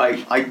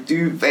area I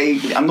do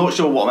vaguely... I'm not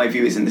sure what my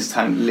view is in this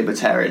kind of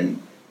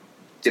libertarian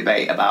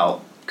debate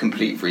about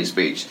complete free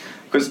speech,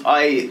 because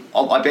I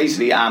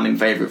basically am in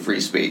favour of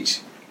free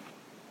speech.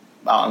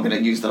 I'm going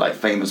to use the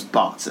famous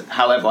but.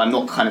 However, I'm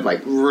not kind of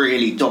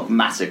really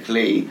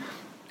dogmatically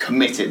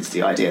committed to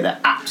the idea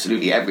that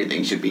absolutely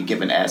everything should be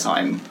given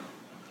airtime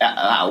at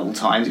all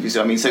times, if you see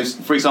what I mean. So,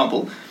 for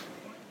example,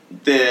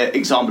 the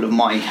example of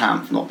Mein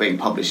Kampf not being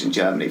published in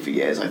Germany for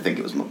years, I think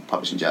it was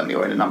published in Germany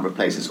or in a number of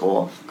places,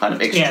 or kind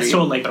of extreme... Yeah, it's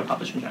still illegal to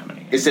publish in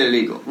Germany. It's still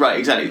illegal, right,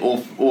 exactly.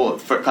 Or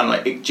for kind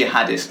of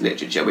jihadist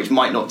literature, which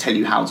might not tell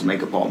you how to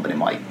make a bomb, but it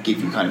might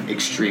give you kind of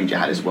extreme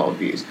jihadist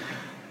worldviews.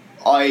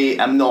 I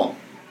am not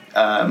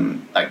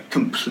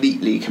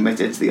completely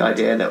committed to the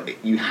idea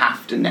that you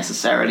have to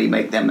necessarily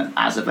make them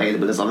as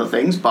available as other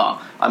things,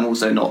 but I'm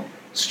also not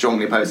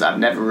strongly opposed. I've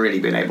never really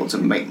been able to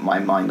make my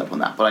mind up on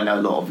that, but I know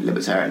a lot of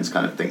libertarians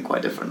kind of think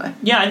quite differently.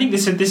 Yeah, I think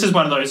this is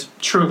one of those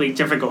truly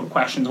difficult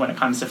questions when it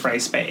comes to free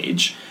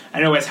speech,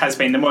 and it always has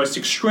been. The most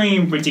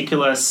extreme,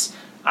 ridiculous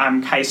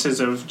cases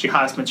of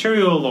jihadist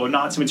material or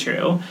Nazi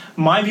material.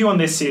 My view on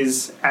this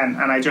is, and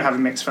I do have a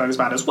mixed feelings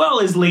about it as well,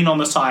 is lean on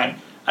the side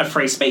of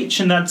free speech,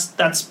 and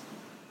that's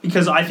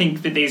because I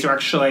think that these are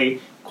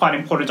actually quite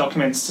important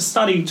documents to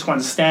study, to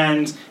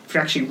understand. If you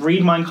actually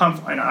read Mein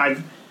Kampf,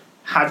 and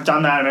have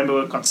done that. I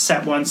remember it got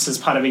set once as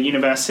part of a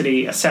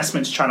university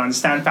assessment to try to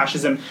understand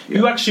fascism. Yeah.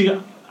 You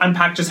actually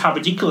unpack just how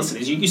ridiculous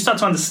it is. You start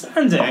to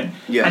understand it,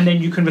 and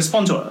then you can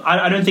respond to it.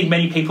 I don't think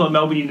many people at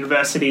Melbourne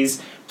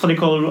University's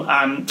political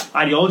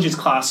ideologies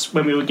class,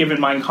 when we were given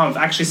Mein Kampf,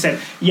 actually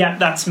said, yeah,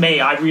 that's me.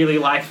 I really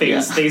like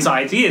these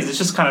ideas. It's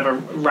just kind of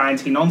a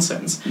ranty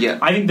nonsense. Yeah.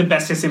 I think the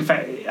best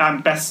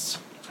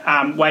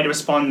way to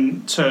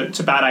respond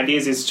to bad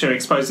ideas is to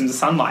expose them to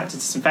sunlight, to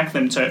disinfect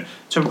them,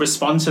 to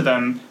respond to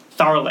them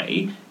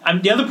thoroughly.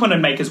 The other point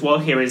I'd make as well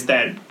here is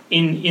that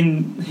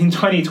in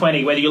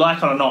 2020, whether you like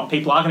it or not,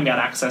 people are going to be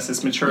able to access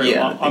this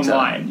material online.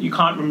 Exactly. You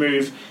can't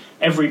remove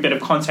every bit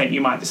of content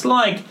you might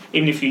dislike.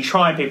 Even if you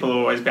try, people will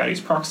always be able to use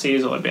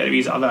proxies or be able to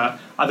use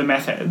other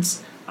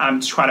methods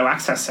to try to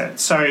access it.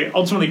 So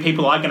ultimately,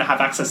 people are going to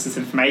have access to this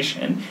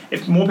information.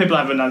 If more people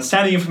have an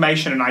understanding of the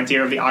information, an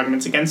idea of the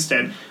arguments against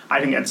it,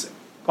 I think it's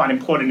quite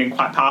important and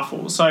quite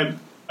powerful. So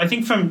I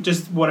think from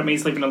just what it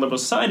means living in a liberal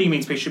society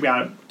means people should be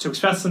able to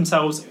express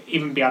themselves,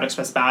 even be able to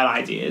express bad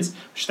ideas,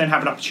 which then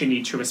have an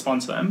opportunity to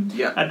respond to them.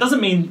 Yeah. It doesn't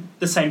mean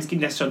the same as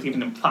necessarily giving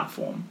them a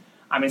platform.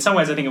 In some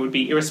ways, I think it would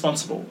be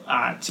irresponsible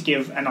to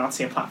give a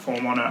Nazi a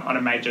platform on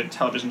a major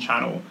television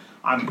channel,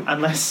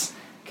 unless...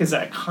 because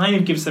it kind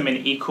of gives them an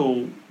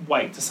equal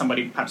weight to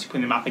somebody perhaps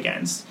putting them up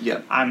against.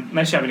 Yeah.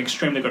 Unless you have an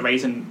extremely good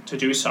reason to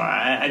do so.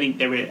 I think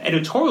there are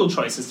editorial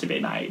choices to be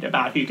made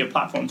about who you give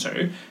platform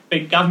to,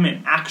 but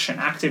government action,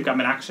 active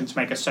government action to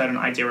make a certain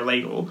idea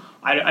illegal,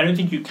 I don't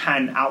think you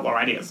can outlaw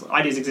ideas.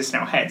 Ideas exist in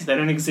our heads. They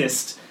don't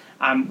exist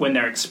when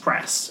they're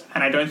expressed.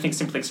 And I don't think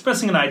simply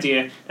expressing an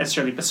idea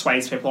necessarily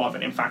persuades people of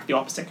it. In fact, the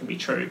opposite can be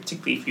true,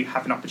 particularly if you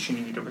have an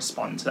opportunity to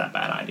respond to that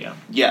bad idea.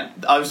 Yeah,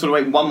 I was sort of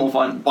waiting one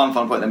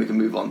final point, then we can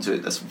move on to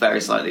this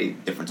very slightly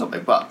different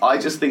topic. But I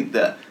just think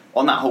that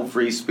on that whole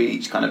free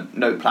speech, kind of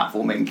no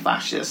platforming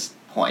fascist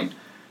point,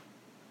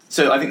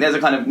 so I think there's a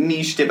kind of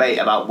niche debate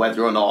about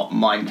whether or not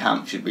Mein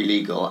Kampf should be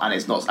legal, and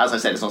it's not, as I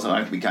said, it's not something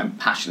I can be kind of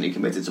passionately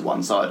committed to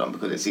one side on,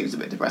 because it seems a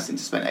bit depressing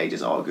to spend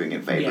ages arguing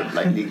in favour of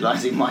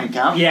legalising Mein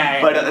Kampf.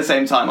 But at the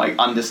same time, I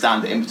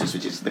understand the impetus,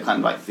 which is the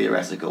kind of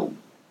theoretical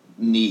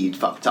need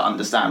to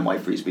understand why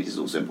free speech is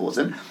also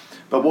important.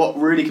 But what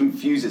really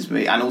confuses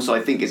me, and also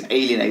I think is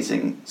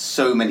alienating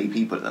so many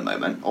people at the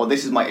moment, or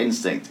this is my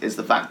instinct, is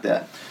the fact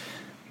that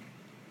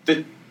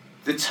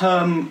the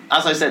term,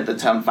 as I said, the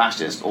term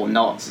fascist or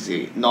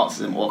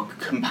Nazism or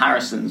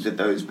comparisons with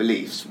those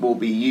beliefs will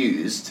be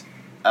used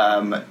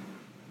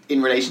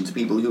in relation to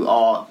people who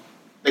are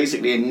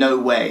basically in no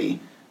way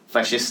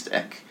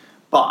fascistic,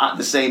 but at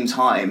the same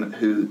time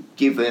who,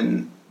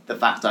 given the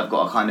fact I've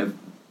got a kind of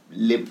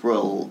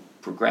liberal,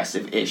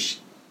 progressive-ish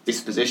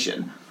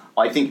disposition,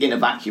 I think in a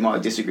vacuum I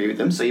would disagree with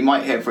them. So you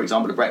might hear, for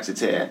example, a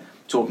Brexiteer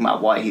talking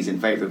about why he's in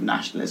favour of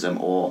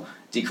nationalism or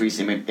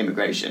decreasing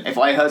immigration. If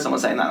I heard someone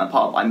saying that in a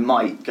pub, I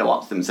might go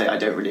up to them and say, I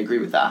don't really agree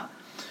with that.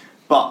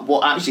 But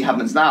what actually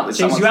happens now is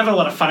you have a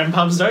lot of fun in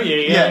pubs, don't you?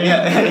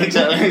 Yeah,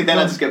 exactly. Then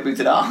I just get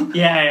booted out.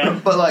 Yeah.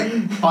 But, like,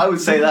 I would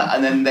say that,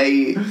 and then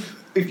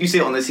if you see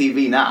it on the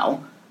TV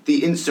now,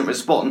 the instant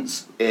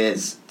response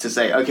is to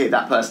say, okay,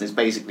 that person is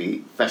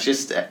basically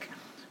fascistic,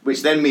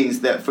 which then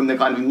means that from the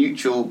kind of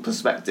neutral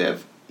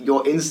perspective,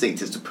 your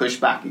instinct is to push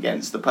back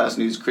against the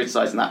person who's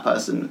criticising that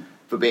person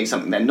for being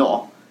something they're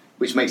not,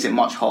 which makes it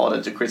much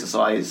harder to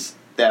criticise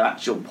their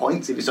actual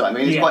points, if you see what I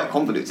mean. It's quite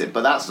convoluted,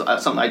 but that's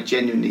something I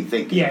genuinely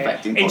think is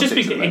affecting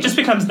politics. It just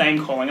becomes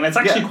name-calling, and it's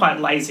actually quite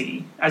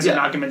lazy as an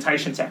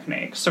argumentation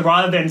technique. So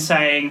rather than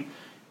saying,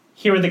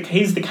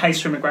 here's the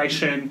case for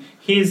immigration,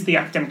 here's the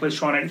academic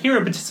literature on it,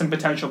 here are some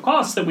potential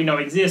costs that we know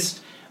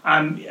exist.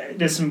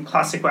 There's some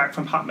classic work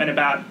from Putnam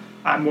about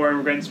more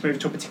immigrants move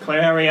to a particular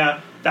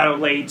area, that'll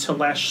lead to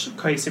less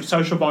cohesive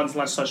social bonds,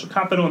 less social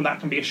capital, and that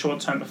can be a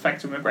short-term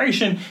effect of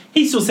immigration.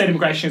 He still said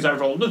immigration is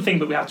overall a good thing,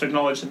 but we have to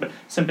acknowledge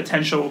some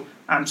potential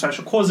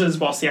social causes,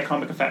 whilst the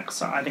economic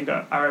effects, I think,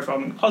 are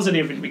overwhelmingly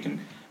positive, and we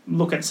can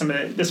look at some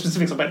of the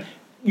specifics of it.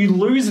 You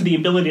lose the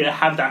ability to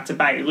have that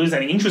debate, you lose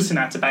any interest in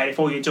that debate if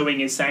all you're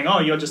doing is saying, oh,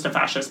 you're just a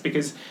fascist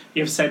because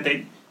you've said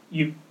that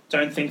you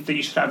don't think that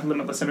you should have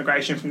limitless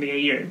immigration from the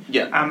EU.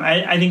 Yeah.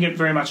 I think it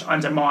very much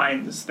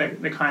undermines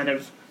the kind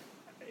of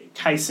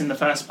case in the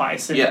first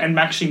place and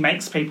actually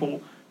makes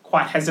people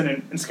quite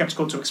hesitant and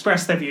sceptical to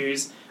express their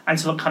views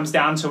until it comes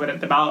down to it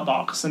at the ballot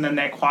box, and then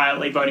they're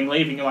quietly voting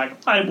leave, and you're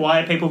like, why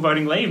are people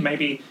voting leave?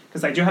 Maybe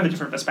because they do have a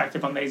different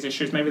perspective on these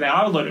issues. Maybe they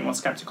are a little bit more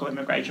sceptical of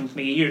immigration from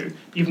the EU,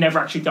 but you've never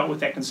actually dealt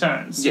with their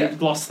concerns. Yeah.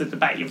 You've lost the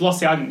debate. You've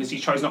lost the argument because you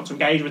chose not to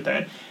engage with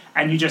it,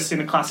 and you just, in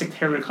the classic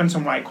Hillary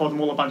Clinton way, call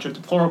them all a bunch of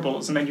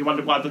deplorables, and then you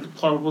wonder why the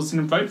deplorables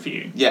didn't vote for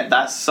you. Yeah,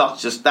 that's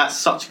such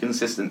a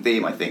consistent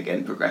theme, I think,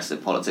 in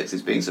progressive politics,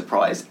 is being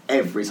surprised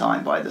every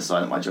time by the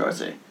silent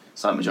majority.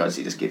 Silent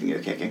majority just giving you a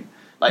kicking.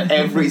 Like,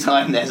 every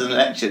time there's an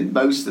election,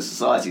 most of the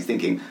society's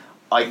thinking,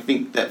 I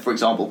think that, for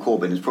example,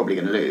 Corbyn is probably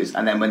going to lose,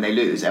 and then when they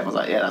lose, everyone's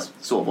like, yeah, that's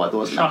sort of what I thought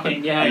was going to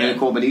happen. And then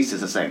the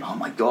Corbynistas are saying, oh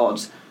my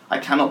God, I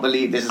cannot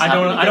believe this is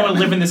happening. I don't want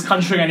to live in this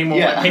country anymore.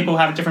 Where people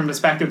have a different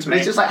perspective to me.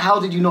 It's just like, how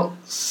did you not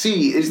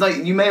see? It's like,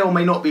 you may or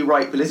may not be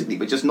right politically,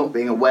 but just not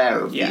being aware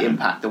of the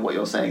impact of what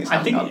you're saying is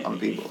having on other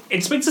people.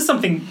 It speaks to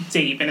something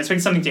deep, and it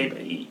speaks to something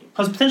deep,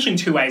 potentially in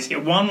two ways here.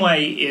 One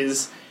way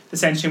is the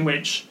sense in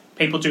which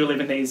people do live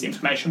in these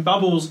information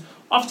bubbles.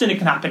 Often it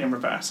can happen in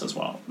reverse as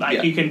well.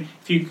 Like you can,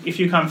 if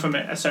you come from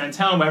a certain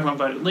town where everyone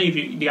voted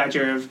leave, the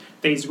idea of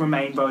these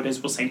Remain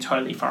voters will seem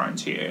totally foreign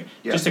to you.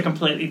 Yeah. Just a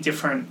completely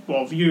different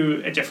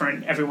worldview,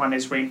 everyone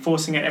is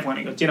reinforcing it. Everyone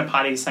at your dinner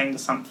party is saying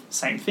the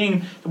same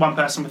thing. The one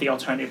person with the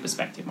alternative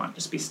perspective might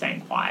just be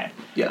staying quiet.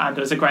 Yeah.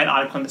 There was a great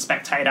article in The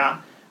Spectator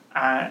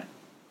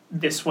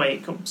this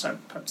week, or so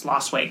perhaps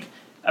last week,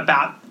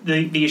 about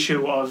the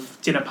issue of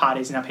dinner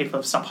parties and how people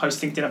have stopped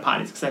hosting dinner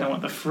parties because they don't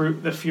want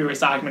the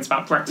furious arguments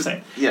about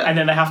Brexit. Yeah. And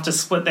then they have to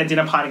split their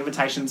dinner party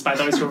invitations by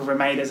those who are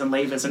Remainers and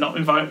Leavers and not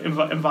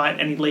invite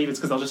any Leavers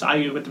because they'll just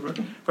argue with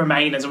the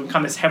Remainers and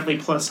become this heavily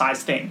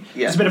politicised thing.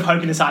 Yeah. There's a bit of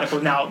hope in this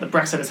article now that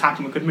Brexit has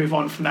happened. We could move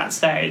on from that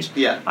stage.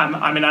 Yeah.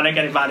 I mean, I don't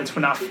get invited to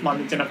enough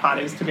London dinner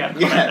parties to be able to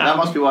comment. Yeah, that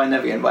must be why I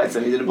never get invited to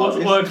any dinner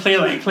parties. Well,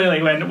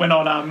 clearly we're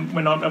not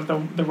of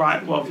the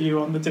right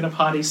worldview on the dinner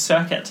party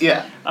circuit.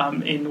 Yeah.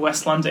 In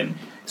West London.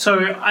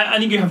 So I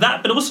think you have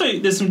that, but also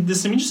there's some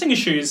interesting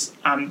issues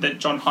that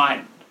John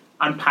Haidt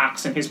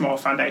unpacks in his moral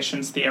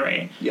foundations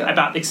theory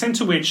about the extent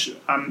to which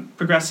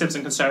progressives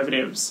and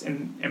conservatives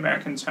in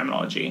American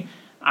terminology,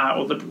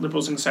 or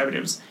liberals and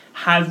conservatives,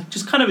 have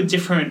just kind of a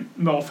different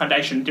moral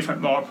foundation,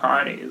 different moral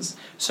priorities.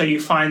 So you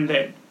find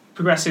that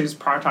progressives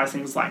prioritise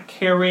things like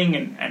caring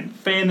and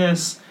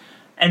fairness,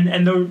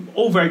 and they're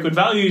all very good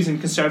values, and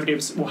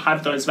conservatives will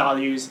have those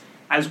values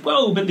as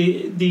well, but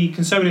the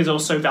conservatives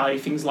also value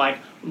things like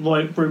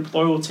group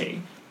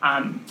loyalty.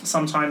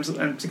 Sometimes,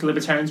 and particularly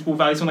libertarians, will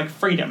value something like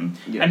freedom.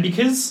 Yeah. And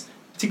because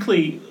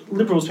particularly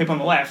liberals, people on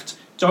the left,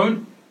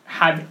 don't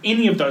have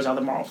any of those other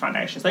moral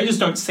foundations, they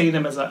just don't see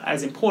them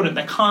as important.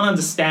 They can't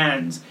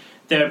understand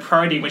the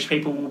priority which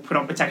people will put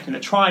on protecting the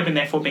tribe and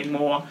therefore being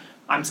more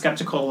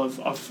sceptical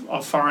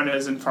of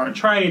foreigners and foreign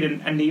trade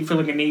and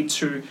feeling a need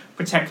to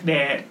protect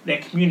their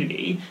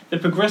community. The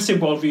progressive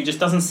worldview just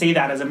doesn't see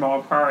that as a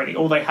moral priority.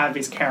 All they have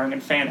is caring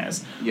and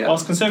fairness.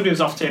 Whilst conservatives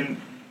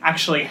often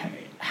actually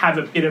have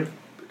a bit of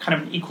kind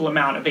of an equal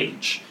amount of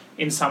each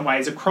in some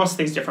ways across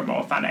these different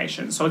moral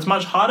foundations. So it's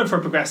much harder for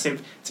a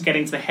progressive to get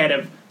into the head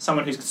of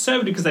someone who's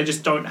conservative because they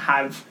just don't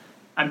have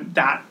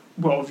that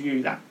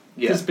worldview, that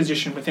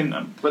disposition within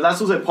them. But that's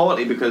also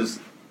partly because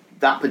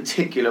that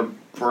particular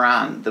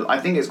brand, I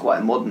think it's quite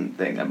a modern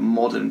thing, a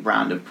modern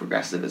brand of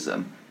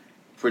progressivism,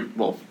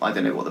 well, I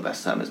don't know what the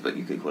best term is, but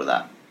you could call it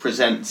that,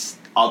 presents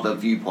other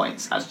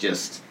viewpoints as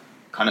just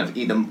kind of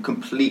either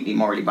completely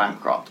morally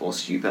bankrupt or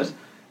stupid.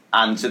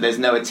 And so there's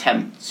no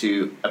attempt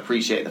to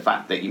appreciate the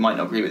fact that you might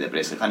not agree with it, but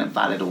it's a kind of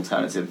valid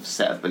alternative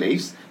set of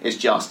beliefs. It's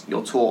just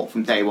you're taught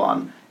from day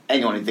one,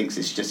 anyone who thinks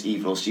it's just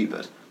evil or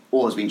stupid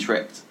or has been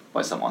tricked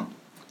by someone.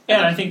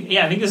 Yeah, I think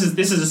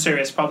this is a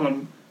serious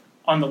problem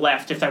on the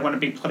left if they want to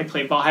be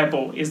politically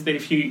viable, is that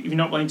if you're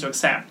not willing to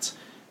accept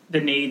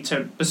the need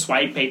to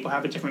persuade people who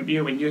have a different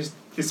view and you just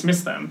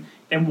dismiss them,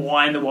 then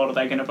why in the world are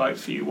they going to vote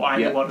for you? Why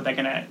in the world are they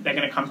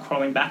going to come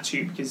crawling back to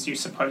you because you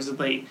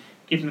supposedly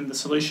give them the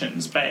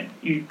solutions, but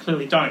you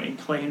clearly don't, and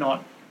clearly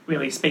not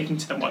really speaking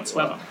to them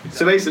whatsoever.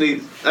 So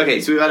basically,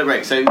 okay, so we've had a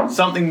break. So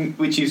something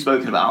which you've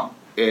spoken about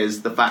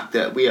is the fact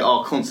that we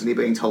are constantly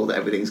being told that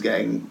everything's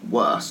getting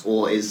worse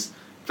or is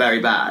very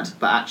bad,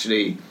 but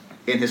actually,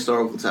 in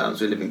historical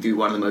terms, we're living through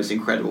one of the most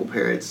incredible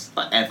periods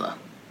ever.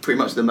 Pretty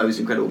much the most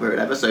incredible period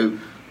ever. So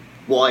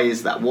why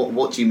is that?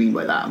 What do you mean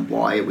by that? And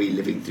why are we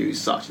living through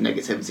such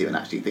negativity when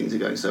actually things are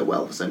going so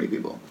well for so many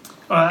people?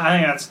 Well,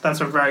 I think that's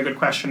a very good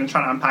question and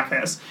trying to unpack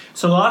this.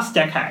 So the last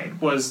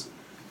decade was,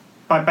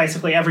 by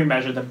basically every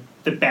measure,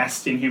 the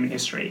best in human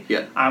history.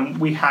 Yeah.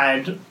 We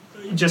had,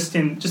 just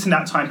in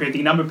that time period,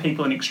 the number of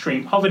people in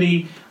extreme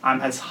poverty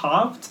has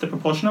halved, the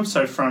proportion of,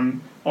 so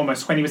from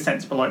almost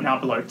 20% to below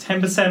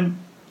 10%.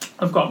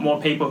 We've got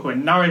more people who are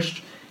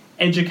nourished,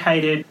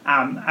 educated,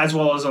 as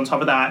well as on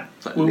top of that...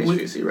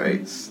 literacy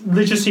rates.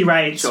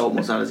 Child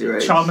mortality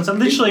rates.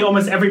 Literally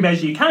almost every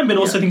measure you can, but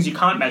also things you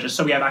can't measure.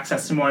 So we have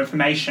access to more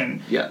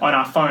information on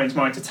our phones,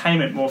 more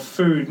entertainment, more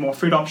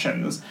food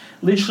options.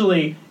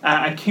 Literally,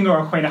 a king or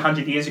a queen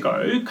 100 years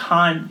ago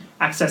can't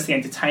access the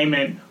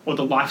entertainment or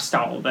the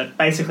lifestyle that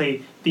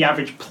basically the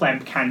average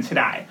pleb can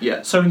today.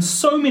 Yeah. So in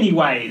so many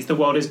ways, the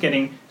world is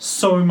getting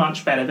so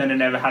much better than it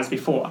ever has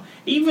before.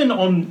 Even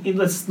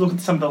let's look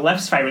at some of the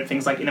left's favourite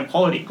things like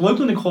inequality.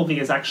 Global inequality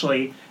has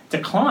actually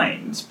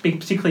declined,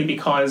 particularly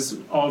because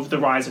of the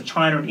rise of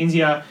China and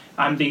India.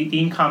 The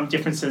income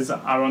differences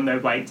are on their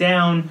way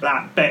down.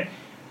 But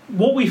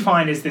what we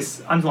find is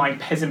this underlying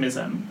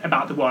pessimism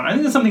about the world. I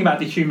think there's something about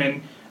the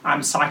human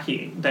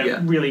psyche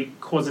that really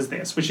causes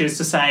this, which is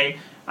to say,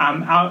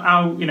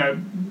 our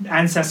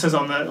ancestors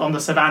on the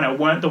savannah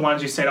weren't the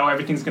ones who said, "Oh,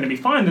 everything's going to be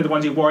fine." They're the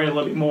ones who worried a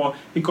little bit more,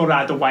 who got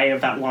out of the way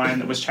of that lion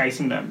that was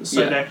chasing them.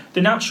 So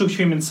the natural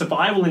human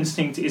survival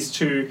instinct is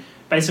to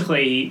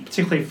basically,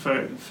 particularly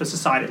for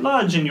society at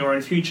large in your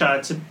own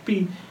future, to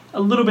be a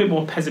little bit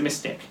more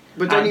pessimistic.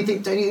 But don't you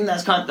think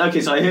that's kind of...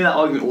 Okay, so I hear that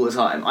argument all the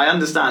time. I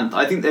understand.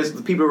 I think there's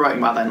people writing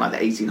about that in the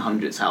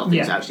 1800s, how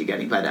things are actually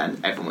getting better,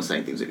 and everyone was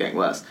saying things are getting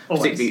worse.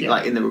 Always,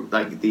 particularly in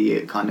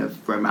the kind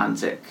of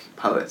romantic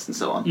poets and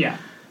so on. Yeah.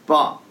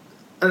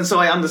 And so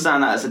I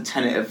understand that as a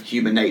tenet of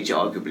human nature,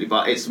 arguably,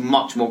 but it's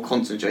much more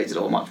concentrated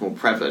or much more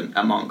prevalent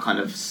among kind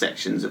of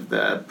sections of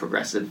the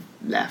progressive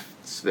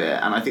left sphere.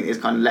 And I think it's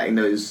kind of letting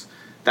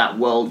that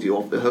worldview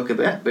off the hook a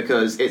bit,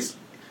 because it's,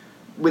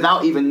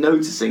 without even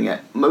noticing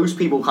it, most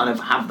people kind of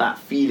have that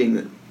feeling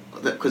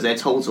that because they're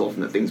told so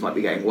often that things might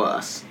be getting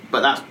worse, but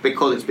that's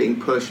because it's being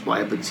pushed by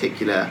a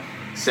particular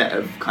set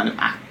of kind of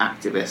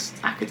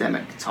activist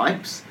academic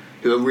types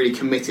who are really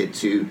committed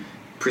to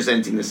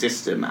presenting the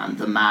system and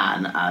the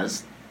man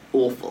as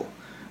awful,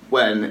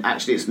 when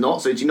actually it's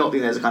not. So do you not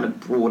think there's a kind of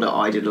broader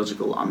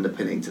ideological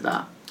underpinning to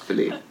that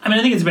belief? I mean,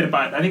 I think it's a bit of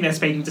both. I think they're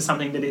speaking to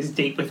something that is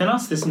deep within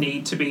us, this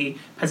need to be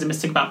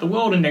pessimistic about the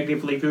world and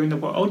negatively viewing the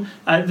world.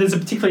 There's a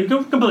particular,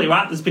 you're completely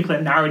right, there's a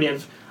particular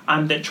narrative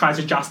that tries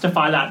to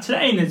justify that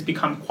today, and it's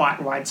become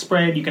quite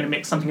widespread. You're going to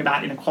mix something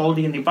about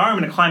inequality in the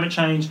environment and climate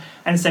change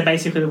and say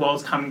basically the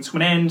world's coming to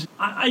an end.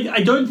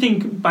 I don't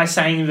think by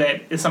saying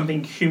that there's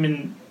something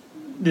human,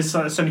 there's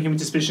a certain human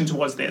disposition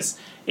towards this,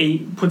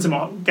 it puts them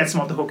off, gets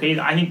them off the hook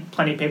either. I think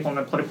plenty of people on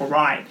the political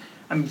right,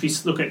 if you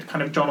look at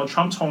kind of Donald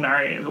Trump's whole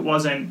narrative, it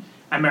wasn't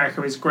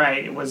America is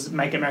great, it was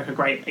make America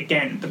great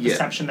again. The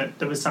perception that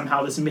there was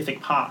somehow this mythic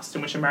past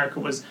in which America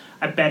was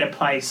a better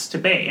place to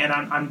be. And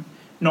I'm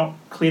not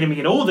clear to me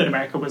at all that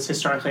America was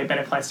historically a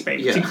better place to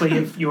be, particularly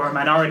if you were a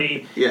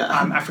minority,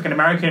 African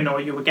American, or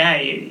you were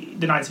gay.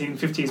 The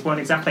 1950s weren't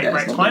exactly a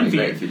great time for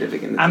you. If you're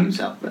living in the deep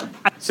south there.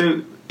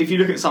 So if you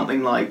look at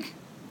something like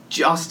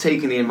just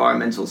taking the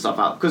environmental stuff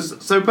out,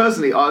 so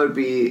personally I would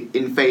be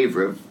in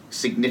favour of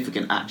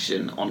significant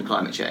action on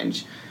climate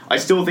change. I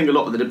still think a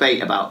lot of the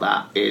debate about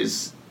that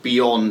is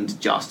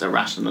beyond just a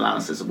rational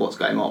analysis of what's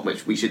going on,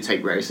 which we should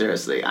take very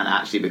seriously, and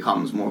actually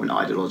becomes more of an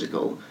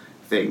ideological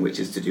thing, which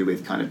is to do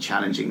with kind of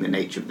challenging the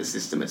nature of the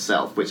system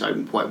itself, which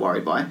I'm quite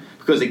worried by.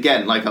 Because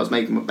again, like I was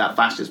making that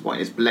fascist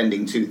point, it's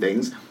blending two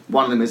things.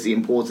 One of them is the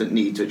important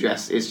need to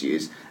address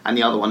issues, and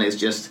the other one is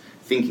just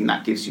thinking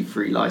that gives you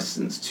free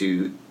license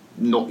to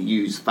not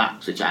use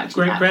facts which are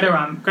actually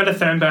Greta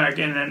Thunberg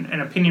in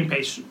an opinion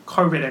piece,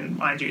 co-written,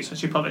 mind you, so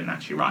she probably didn't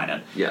actually write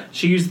it. Yeah.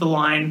 She used the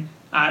line,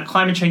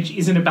 climate change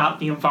isn't about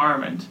the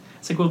environment.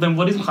 It's like, well, then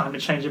what is climate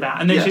change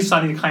about? And then she's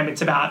starting to claim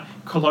it's about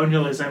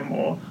colonialism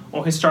or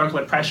historical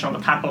oppression on the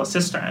capitalist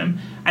system.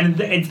 And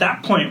it's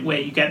that point where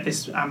you get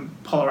this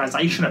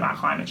polarisation about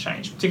climate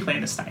change, particularly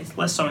in the States,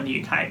 less so in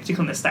the UK,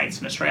 particularly in the States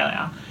and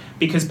Australia,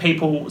 because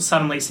people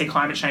suddenly see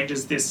climate change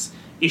as this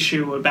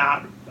issue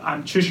about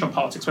traditional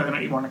politics, whether or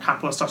not you want a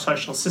capitalist or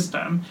socialist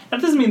system.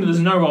 That doesn't mean that there's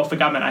no role for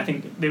government. I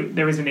think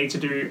there is a need to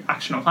do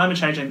action on climate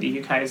change, and the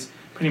UK is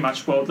pretty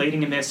much world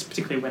leading in this,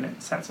 particularly when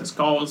it sets its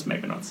goals,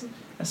 maybe not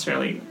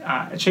necessarily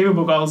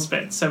achievable goals,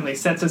 but certainly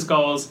sets its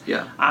goals.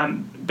 Yeah.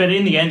 But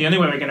in the end, the only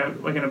way we're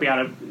going to be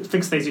able to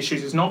fix these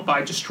issues is not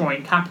by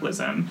destroying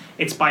capitalism.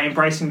 It's by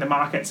embracing the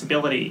market's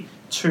ability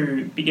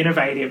to be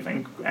innovative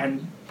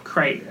and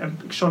create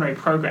extraordinary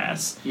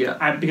progress.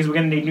 Yeah. Because we're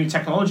going to need new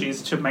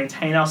technologies to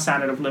maintain our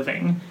standard of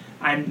living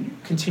and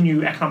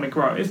continue economic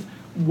growth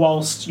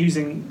whilst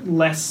using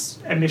less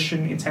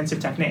emission-intensive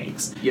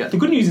techniques. Yeah. The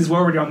good news is we're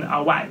already on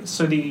our way.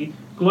 So the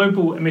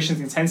global emissions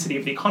intensity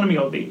of the economy,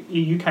 or the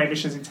UK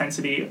emissions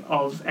intensity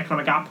of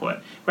economic output,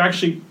 we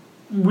actually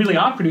really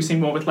are producing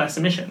more with less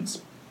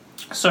emissions.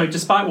 So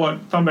despite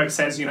what Thunberg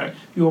says,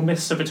 your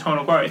myths of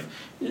eternal growth,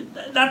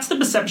 that's the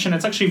perception.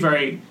 It's actually a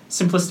very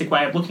simplistic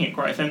way of looking at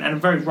growth and a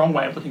very wrong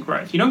way of looking at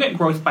growth. You don't get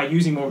growth by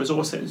using more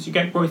resources. You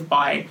get growth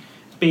by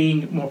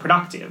being more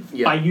productive,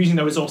 by using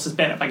the resources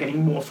better, by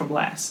getting more from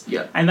less.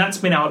 Yeah. And that's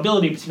been our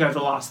ability, particularly over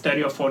the last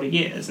 30 or 40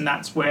 years, and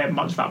that's where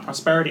much of our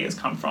prosperity has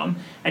come from.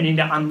 And you need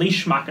to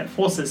unleash market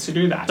forces to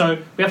do that. So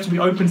we have to be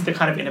open to the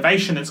kind of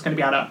innovation that's going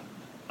to be able to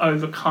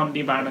overcome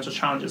the environmental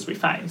challenges we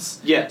face.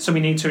 Yeah. So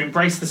we need to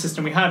embrace the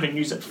system we have and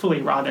use it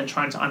fully rather than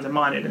trying to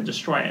undermine it and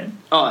destroy it.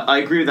 Oh, I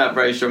agree with that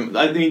very strong.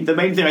 I mean, the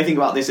main thing I think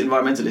about this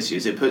environmental issue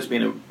is it puts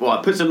me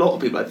it puts a lot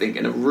of people, I think,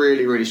 in a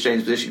really, really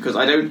strange position, because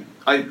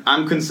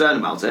I'm concerned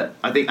about it.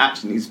 I think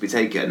action needs to be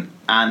taken,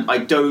 and I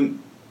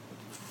don't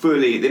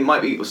fully, there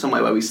might be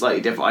somewhere where we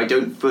slightly differ, I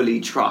don't fully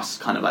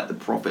trust kind of like the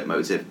profit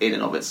motive in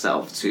and of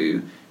itself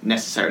to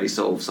necessarily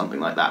solve something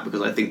like that,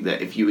 because I think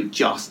that if you were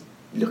just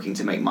looking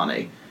to make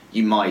money,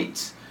 you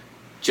might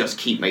just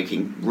keep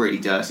making really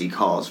dirty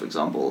cars, for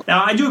example.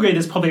 Now, I do agree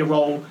there's probably a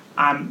role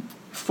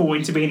for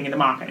intervening in the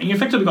market. And you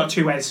effectively got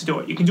two ways to do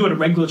it. You can do it a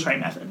regulatory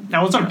method. Now,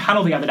 I was on a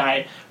panel the other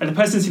day where the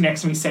person sitting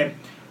next to me said,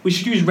 we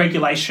should use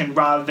regulation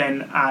rather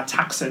than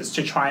taxes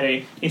to try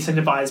to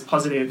incentivize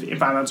positive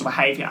environmental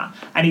behaviour.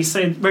 And he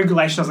said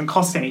regulation doesn't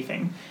cost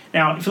anything.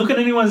 Now, if you look at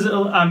anyone's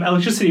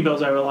electricity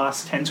bills over the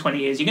last 10, 20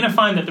 years, you're going to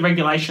find that the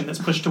regulation that's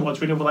pushed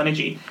towards renewable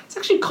energy, it's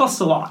actually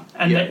costs a lot.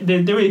 And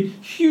there are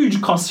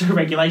huge costs to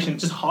regulation. It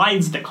just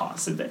hides the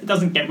cost. It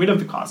doesn't get rid of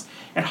the cost.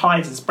 It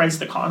hides and spreads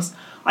the cost.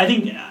 I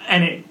think,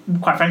 and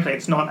quite frankly,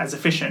 it's not as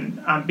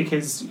efficient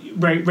because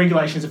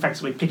regulation is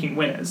effectively picking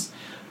winners.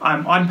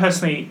 I'm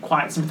personally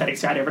quite sympathetic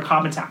to the idea of a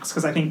carbon tax,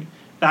 because I think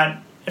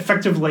that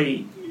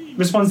effectively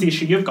responds to the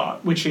issue you've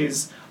got, which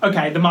is,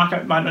 okay, the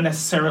market might not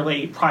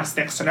necessarily price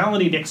the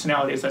externality. The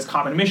externality is those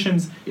carbon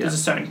emissions. Yeah. There's a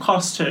certain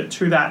cost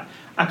to that.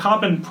 A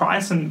carbon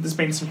price, and there's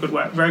been some good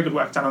work, very good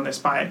work done on this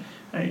by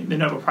the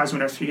Nobel Prize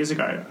winner a few years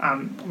ago,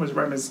 was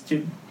Remes,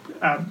 did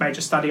a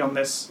major study on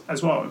this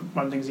as well.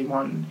 One of the things he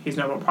won his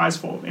Nobel Prize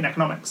for in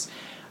economics.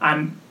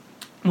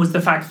 Was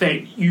the fact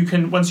that you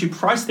can, once you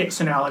price the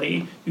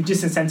externality, you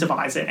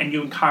disincentivize it and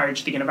you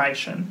encourage the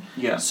innovation.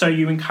 Yeah. So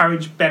you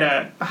encourage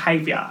better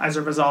behaviour as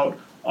a result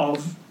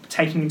of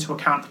taking into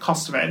account the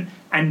cost of it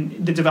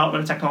and the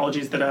development of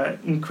technologies that are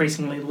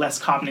increasingly less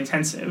carbon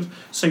intensive.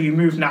 So you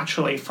move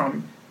naturally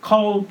from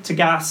coal to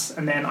gas,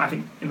 and then I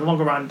think in the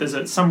longer run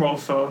there's some role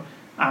for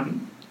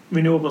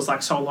renewables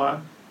like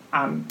solar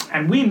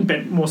and wind,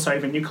 but more so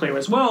even nuclear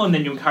as well, and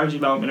then you encourage the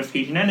development of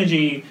fusion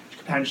energy,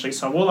 potentially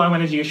solve all our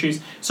energy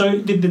issues. So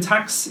the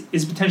tax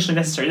is potentially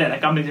necessary there.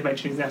 That government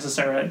intervention is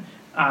necessary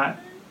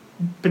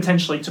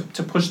potentially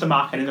to push the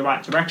market in the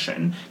right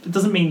direction. It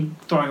doesn't mean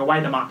throwing away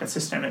the market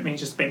system. It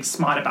means just being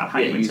smart about how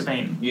you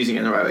intervene. Using it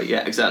in the right way,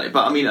 yeah, exactly.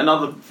 But I mean,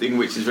 another thing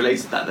which is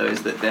related to that, though,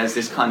 is that there's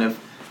this kind of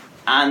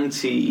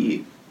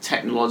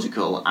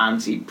anti-technological,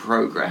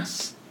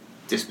 anti-progress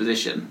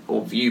disposition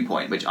or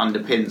viewpoint which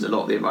underpins a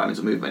lot of the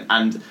environmental movement.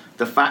 And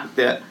the fact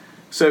that...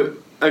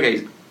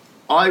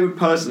 I would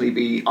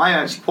personally I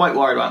am actually quite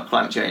worried about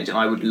climate change, and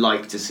I would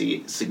like to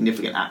see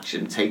significant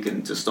action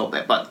taken to stop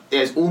it. But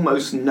there's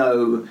almost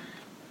no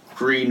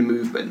green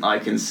movement I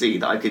can see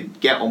that I could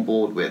get on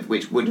board with,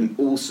 which wouldn't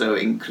also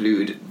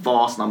include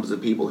vast numbers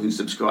of people who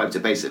subscribe to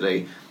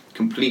basically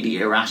completely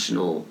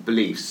irrational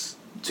beliefs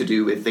to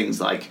do with things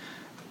like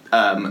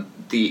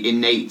the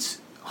innate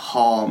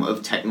harm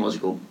of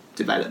technological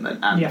development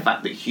and the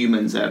fact that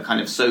humans are kind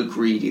of so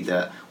greedy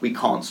that we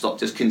can't stop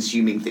just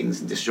consuming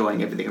things and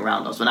destroying everything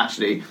around us. When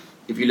actually,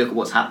 if you look at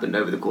what's happened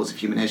over the course of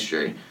human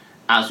history,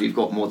 as we've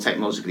got more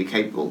technologically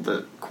capable,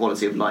 the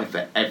quality of life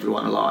for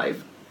everyone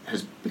alive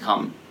has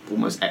become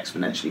almost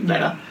exponentially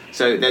better.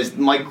 So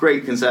my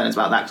great concern is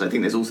about that, because I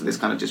think there's also this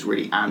kind of just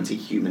really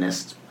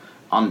anti-humanist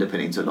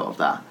underpinning to a lot of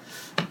that.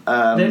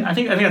 I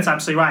think that's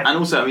absolutely right. And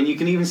also, I mean, you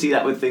can even see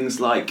that with things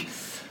like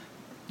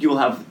you'll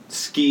have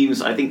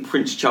schemes. I think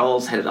Prince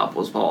Charles headed up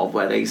was part of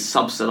where they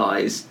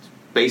subsidised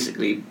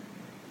basically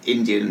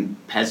Indian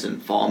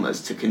peasant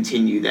farmers to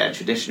continue their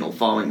traditional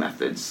farming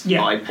methods.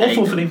 By paying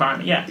awful for the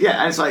environment. Yeah,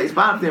 and it's like it's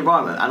bad for the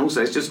environment, and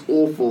also it's just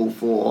awful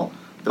for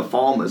the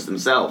farmers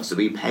themselves to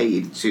be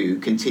paid to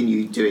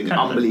continue doing kind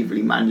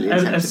unbelievably manually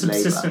intensive labour.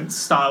 A subsistence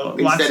style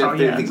instead of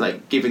doing things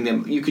like giving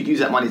them. You could use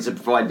that money to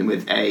provide them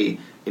with a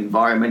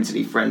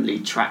environmentally friendly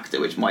tractor,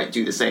 which might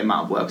do the same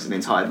amount of work as an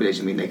entire village.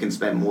 I mean, they can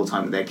spend more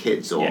time with their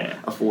kids or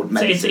afford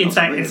medicine.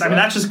 So I mean,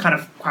 that's just kind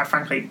of, quite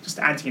frankly, just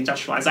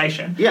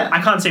anti-industrialisation. Yeah.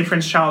 I can't see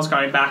Prince Charles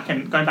going back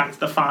to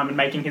the farm and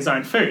making his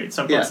own food.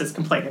 So of course, it's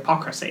complete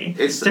hypocrisy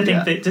to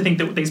think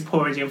that these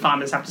poor Indian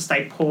farmers have to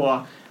stay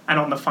poor and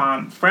on the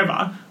farm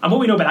forever. And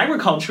what we know about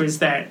agriculture is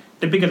that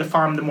the bigger the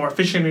farm, the more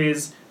efficient it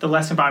is, the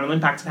less environmental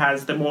impact it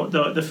has, the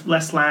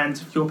less land,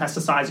 fewer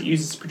pesticides it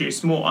uses to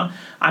produce more.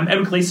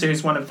 Edward Gleeser,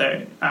 who's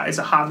is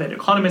a Harvard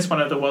economist,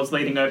 one of the world's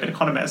leading urban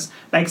economists,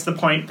 makes the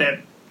point that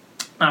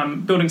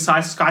building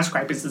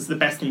skyscrapers is the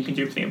best thing you can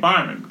do for the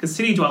environment, because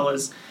city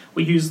dwellers,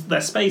 we use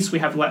less space, we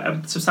have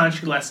a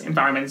substantially less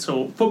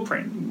environmental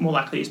footprint, more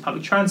likely to use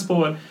public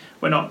transport,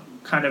 we're not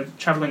kind of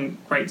travelling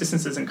great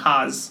distances in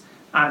cars,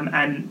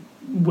 and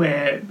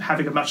we're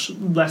having a much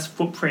less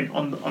footprint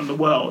on the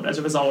world as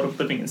a result of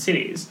living in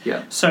cities.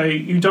 Yeah. So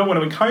you don't want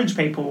to encourage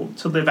people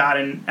to live out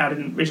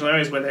in regional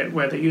areas where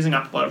they're using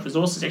up a lot of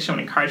resources. You actually want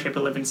to encourage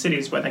people to live in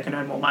cities where they can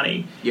earn more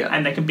money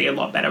and they can be a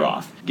lot better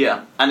off.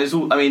 Yeah,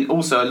 and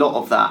also a lot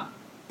of that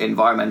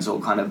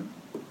environmental kind of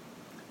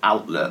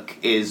outlook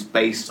is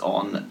based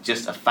on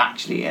just a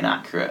factually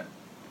inaccurate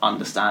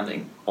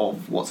understanding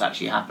of what's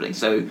actually happening.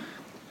 So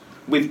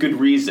with good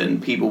reason,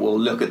 people will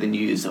look at the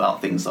news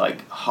about things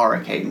like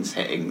hurricanes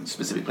hitting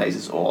specific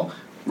places or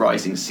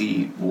rising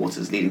sea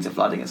waters leading to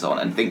flooding and so on,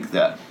 and think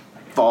that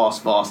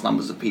vast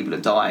numbers of people are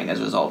dying as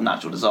a result of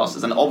natural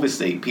disasters. And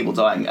obviously, people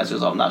dying as a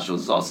result of natural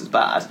disasters is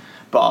bad,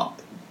 but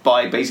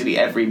by basically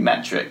every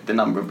metric, the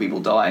number of people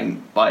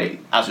dying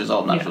as a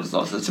result of natural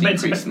disasters has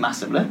increased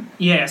massively.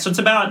 Yeah, so it's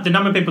about the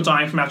number of people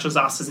dying from natural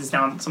disasters is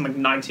down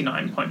something like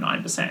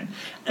 99.9%.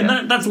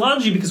 And that's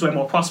largely because we're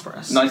more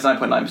prosperous.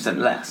 99.9%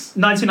 less.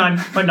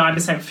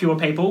 99.9% fewer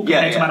people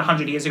compared to about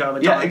 100 years ago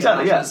were dying from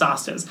natural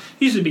disasters.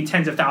 Usually be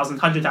tens of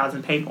thousands,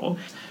 100,000 people.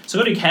 So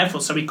we've got to be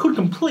careful. So we could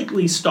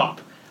completely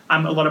stop a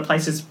lot of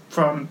places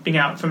from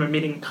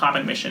emitting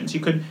carbon emissions.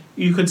 You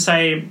could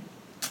say,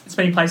 it's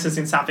many places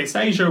in Southeast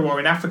Asia or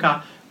in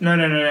Africa, no,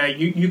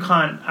 you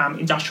can't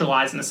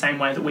industrialise in the same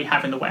way that we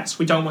have in the West.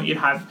 We don't want you to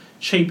have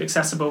cheap,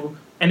 accessible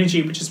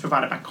energy, which is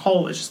provided by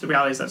coal. It's just the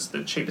reality is that's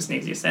the cheapest and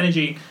easiest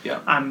energy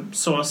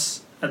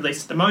source, at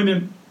least at the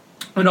moment.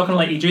 We're not going to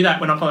let you do that.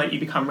 We're not going to let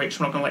you become rich.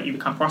 We're not going to let you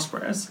become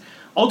prosperous.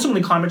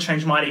 Ultimately, climate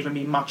change might even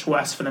be much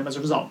worse for them as a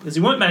result, because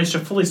you won't manage to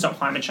fully stop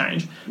climate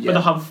change, but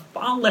they'll have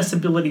far less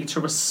ability to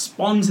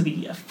respond to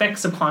the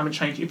effects of climate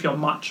change if you're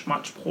much,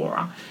 much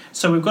poorer.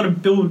 So we've got to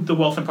build the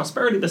wealth and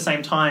prosperity at the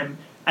same time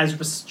as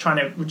we're trying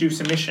to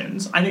reduce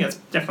emissions. I think that's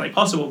definitely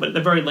possible, but at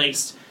the very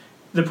least,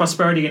 the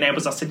prosperity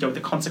enables us to deal with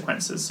the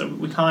consequences. So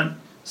we can't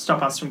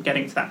stop us from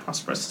getting to that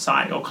prosperous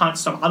society, or can't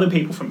stop other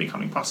people from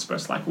becoming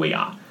prosperous like we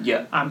are.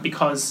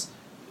 Because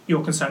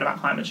you're concerned about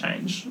climate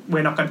change.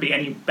 We're not going to be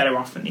any better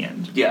off in the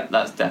end. Yeah,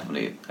 that's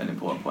definitely an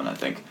important point, I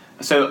think.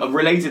 So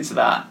related to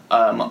that,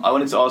 I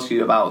wanted to ask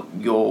you about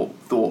your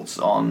thoughts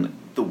on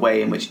the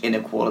way in which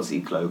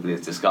inequality globally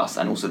is discussed,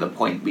 and also the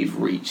point we've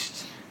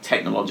reached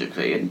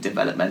technologically and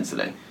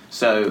developmentally.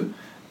 So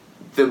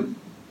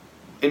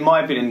in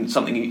my opinion,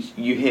 something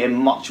you hear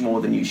much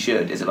more than you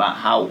should is about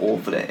how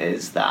awful it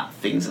is that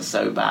things are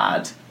so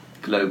bad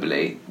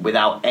globally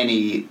without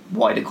any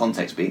wider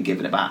context being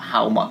given about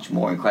how much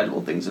more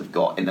incredible things have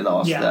got in the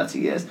last 30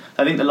 years.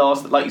 I think the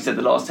last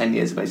 10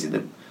 years are basically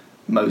the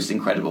most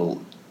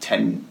incredible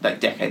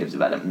decade of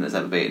development there's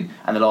ever been,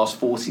 and the last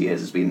 40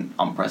 years has been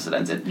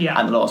unprecedented,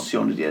 and the last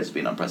 200 years has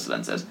been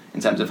unprecedented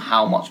in terms of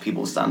how much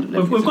people's standard of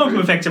living We've gone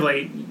from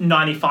effectively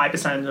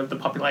 95% of the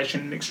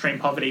population in extreme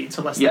poverty to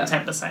less than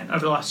 10% over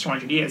the last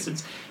 200 years.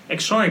 It's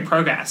extraordinary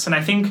progress, and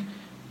I think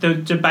the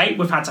debate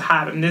we've had to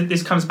have, and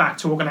this comes back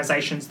to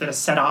organisations that are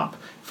set up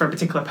for a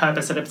particular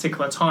purpose at a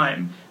particular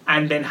time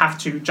and then have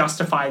to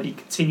justify the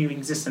continuing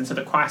existence of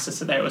the crisis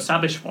that they were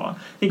established for. I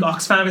think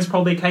Oxfam is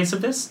probably a case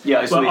of this.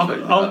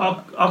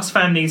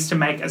 Oxfam needs to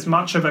make as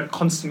much of a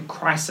constant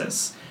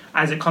crisis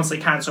as it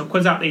constantly can. So it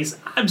puts out these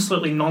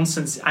absolutely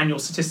nonsense annual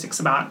statistics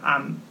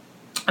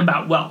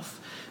about wealth.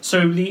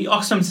 So the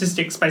Oxfam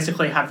statistics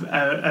basically have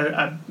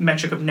a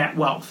metric of net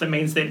wealth. That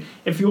means that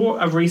if you're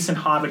a recent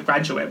Harvard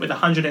graduate with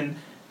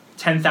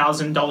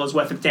 $110,000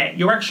 worth of debt,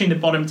 you're actually in the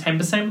bottom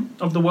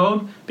 10% of the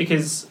world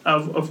because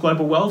of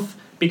global wealth,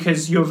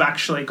 because you've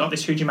actually got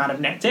this huge amount of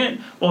net debt.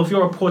 Or if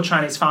you're a poor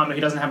Chinese farmer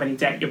who doesn't have any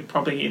debt, you're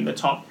probably in the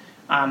top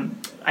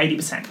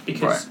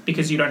 80%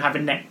 because you don't have a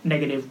net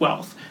negative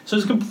wealth. So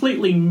it's a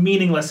completely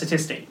meaningless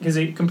statistic because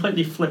it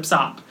completely flips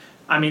up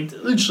I mean,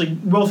 literally,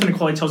 wealth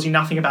inequality tells you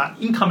nothing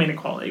about income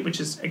inequality, which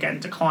is, again,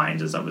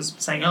 declined, as I was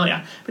saying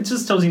earlier. But it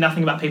just tells you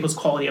nothing about people's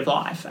quality of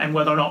life and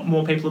whether or not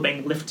more people are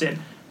being lifted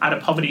out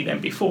of poverty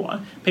than before.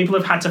 People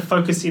have had to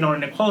focus in on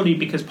inequality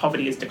because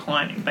poverty is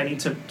declining. They need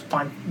to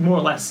find more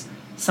or less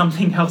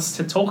something else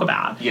to talk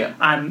about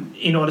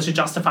in order to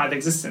justify the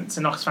existence.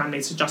 And Oxfam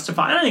needs to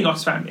justify. And I think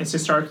Oxfam has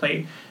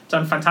historically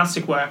done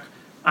fantastic work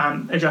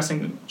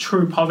addressing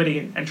true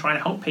poverty and trying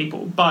to help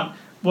people. But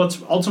what's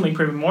ultimately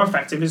proven more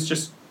effective is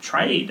just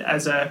trade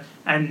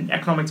and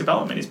economic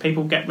development. Is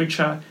people get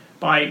richer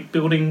by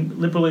building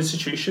liberal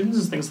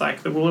institutions, things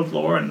like the rule of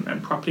law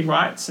and property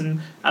rights, and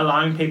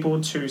allowing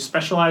people to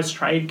specialise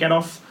trade, get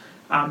off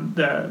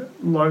the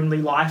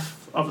lonely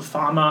life of a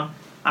farmer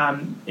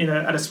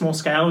at a small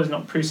scale who's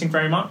not producing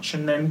very much,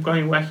 and then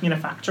going and working in a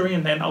factory,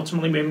 and then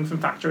ultimately moving from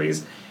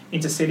factories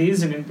into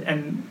cities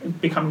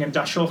and becoming an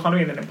industrial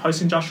economy and then a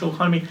post-industrial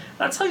economy.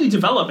 That's how you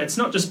develop. It's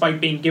not just by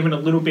being given a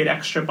little bit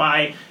extra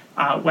by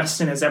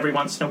Westerners every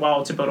once in a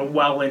while to build a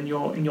well in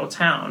your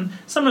town.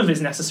 Some of it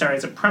is necessary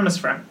as a premise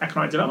for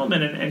economic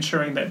development and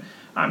ensuring that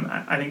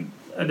I think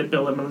the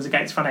Bill and Melinda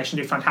Gates Foundation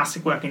do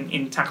fantastic work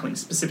in tackling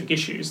specific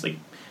issues. Like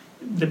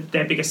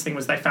their biggest thing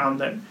was they found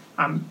that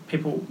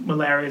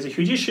malaria is a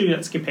huge issue.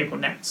 Let's give people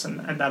nets and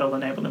that'll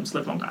enable them to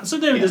live longer. So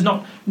there's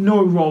no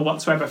role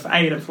whatsoever for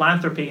aid and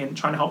philanthropy and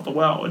trying to help the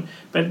world.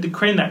 But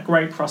creating that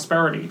great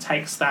prosperity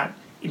takes that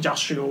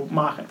industrial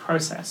market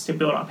process to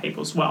build up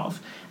people's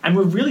wealth. And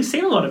we've really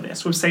seen a lot of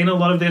this. We've seen a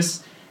lot of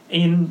this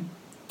in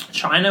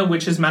China,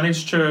 which has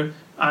managed to,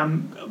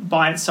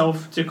 by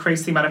itself,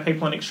 decrease the amount of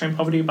people in extreme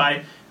poverty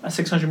by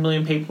 600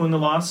 million people in the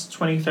last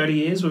 20, 30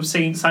 years. We've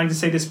starting to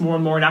see this more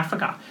and more in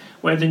Africa,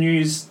 where the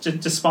news,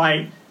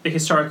 despite the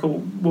historical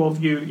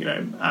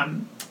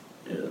worldview,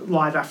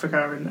 Live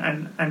Africa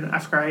and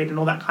Africa Aid and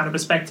all that kind of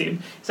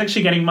perspective, is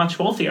actually getting much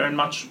wealthier and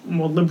much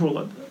more liberal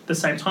at the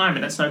same time.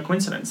 And it's no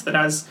coincidence that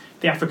as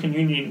the African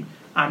Union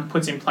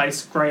puts in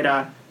place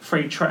greater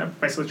free trade,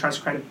 basically tries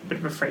to create a bit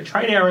of a free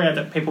trade area,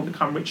 that people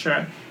become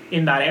richer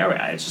in that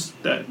area. It's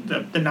just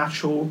the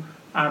natural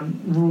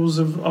rules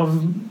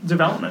of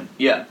development.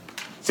 Yeah.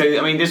 So,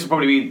 I mean, this will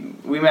probably be...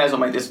 We may as well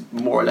make this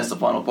more or less the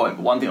final point,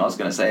 but one thing I was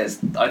going to say is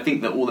I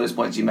think that all those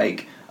points you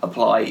make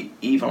apply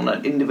even on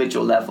an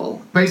individual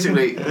level.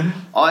 Basically,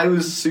 I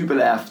was super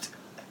left,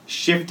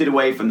 shifted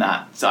away from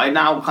that, so I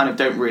now kind of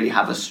don't really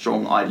have a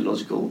strong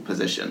ideological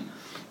position.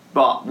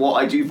 But what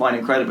I do find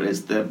incredible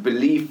is the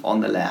belief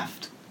on the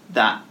left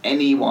that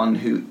anyone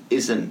who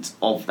isn't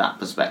of that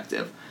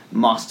perspective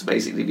must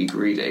basically be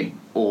greedy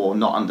or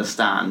not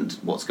understand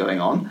what's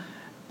going on.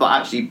 But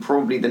actually,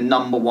 probably the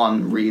number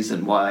one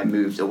reason why I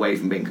moved away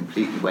from being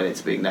completely wedded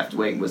to being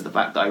left-wing was the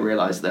fact that I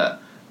realised that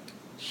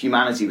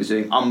humanity was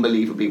doing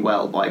unbelievably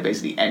well by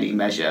basically any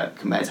measure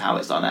compared to how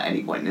it's done at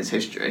any point in its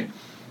history.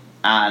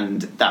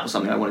 And that was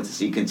something I wanted to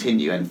see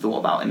continue and thought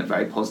about in a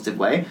very positive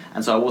way.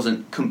 And so I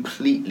wasn't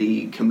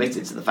completely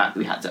committed to the fact that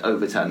we had to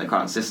overturn the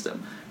current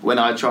system. When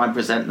I try and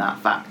present that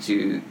fact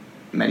to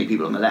many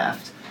people on the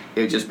left,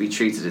 it would just be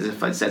treated as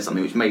if I'd said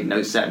something which made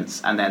no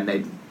sense, and then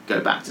they'd go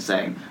back to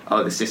saying,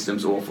 oh, the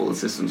system's awful, the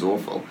system's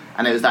awful.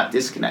 And it was that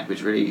disconnect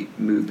which really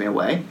moved me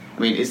away. I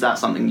mean, is that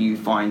something you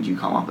find you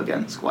come up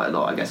against quite a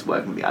lot, I guess,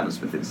 working with the Adam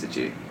Smith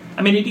Institute?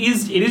 I mean, it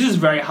is just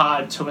very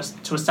hard to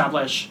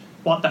establish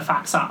what the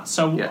facts are.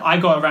 So yeah. I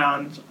go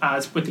around,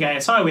 with the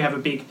ASI, we have a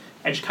big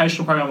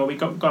educational program where we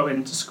go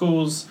into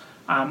schools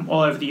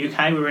all over the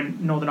UK. We were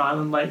in Northern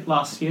Ireland late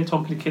last year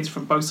talking to kids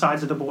from both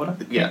sides of the border,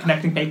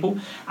 connecting people.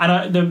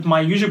 And my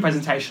usual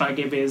presentation I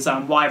give is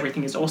why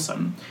everything is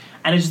awesome.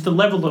 And it's just the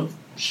level of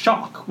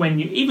shock when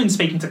you, even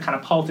speaking to kind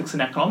of politics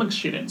and economics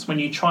students, when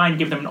you try and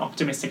give them an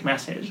optimistic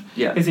message.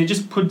 Because they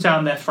just put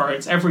down their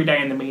throats every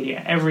day in the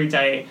media, every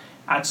day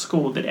at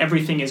school, that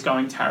everything is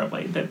going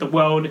terribly, that the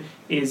world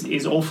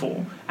is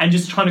awful, and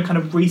just trying to kind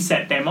of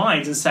reset their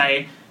minds and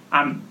say,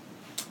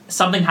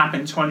 something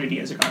happened 200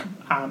 years ago.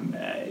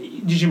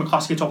 Gigi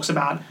McCloskey talks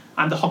about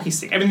the hockey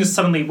stick. Everything just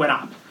suddenly went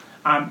up.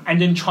 And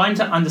then trying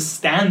to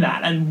understand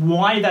that and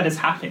why that has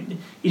happened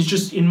is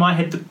just, in my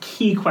head, the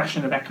key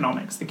question of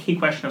economics, the key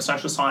question of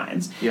social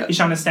science, is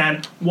to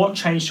understand what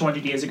changed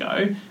 200 years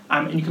ago.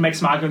 And you can make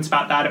some arguments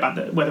about that,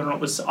 about whether or not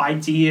it was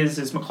ideas,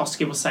 as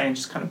McCloskey was saying,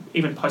 just kind of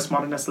even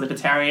postmodernist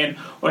libertarian,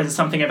 or is it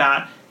something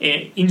about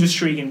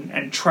industry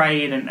and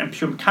trade and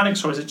pure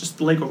mechanics, or is it just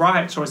legal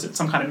rights, or is it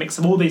some kind of mix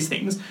of all these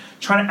things?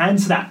 Trying to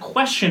answer that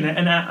question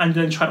and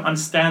then try to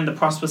understand the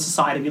prosperous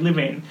society we live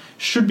in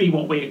should be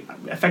what we're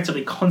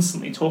effectively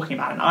constantly talking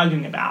about and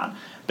arguing about.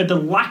 But the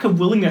lack of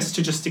willingness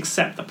to just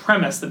accept the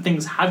premise that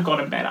things have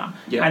gotten better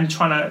and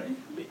trying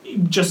to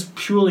just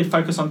purely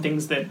focus on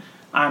things that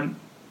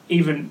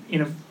even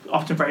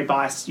often very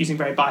biased, using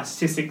very biased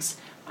statistics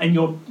in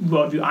your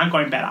worldview aren't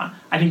going better,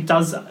 I think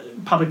does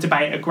public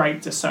debate a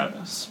great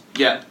disservice.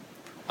 Yeah,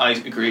 I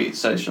agree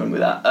so strongly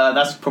with that.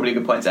 That's probably a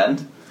good point to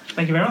end.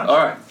 Thank you very much. All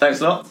right,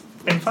 thanks a lot.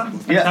 It's been fun.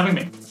 Thanks for having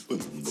me.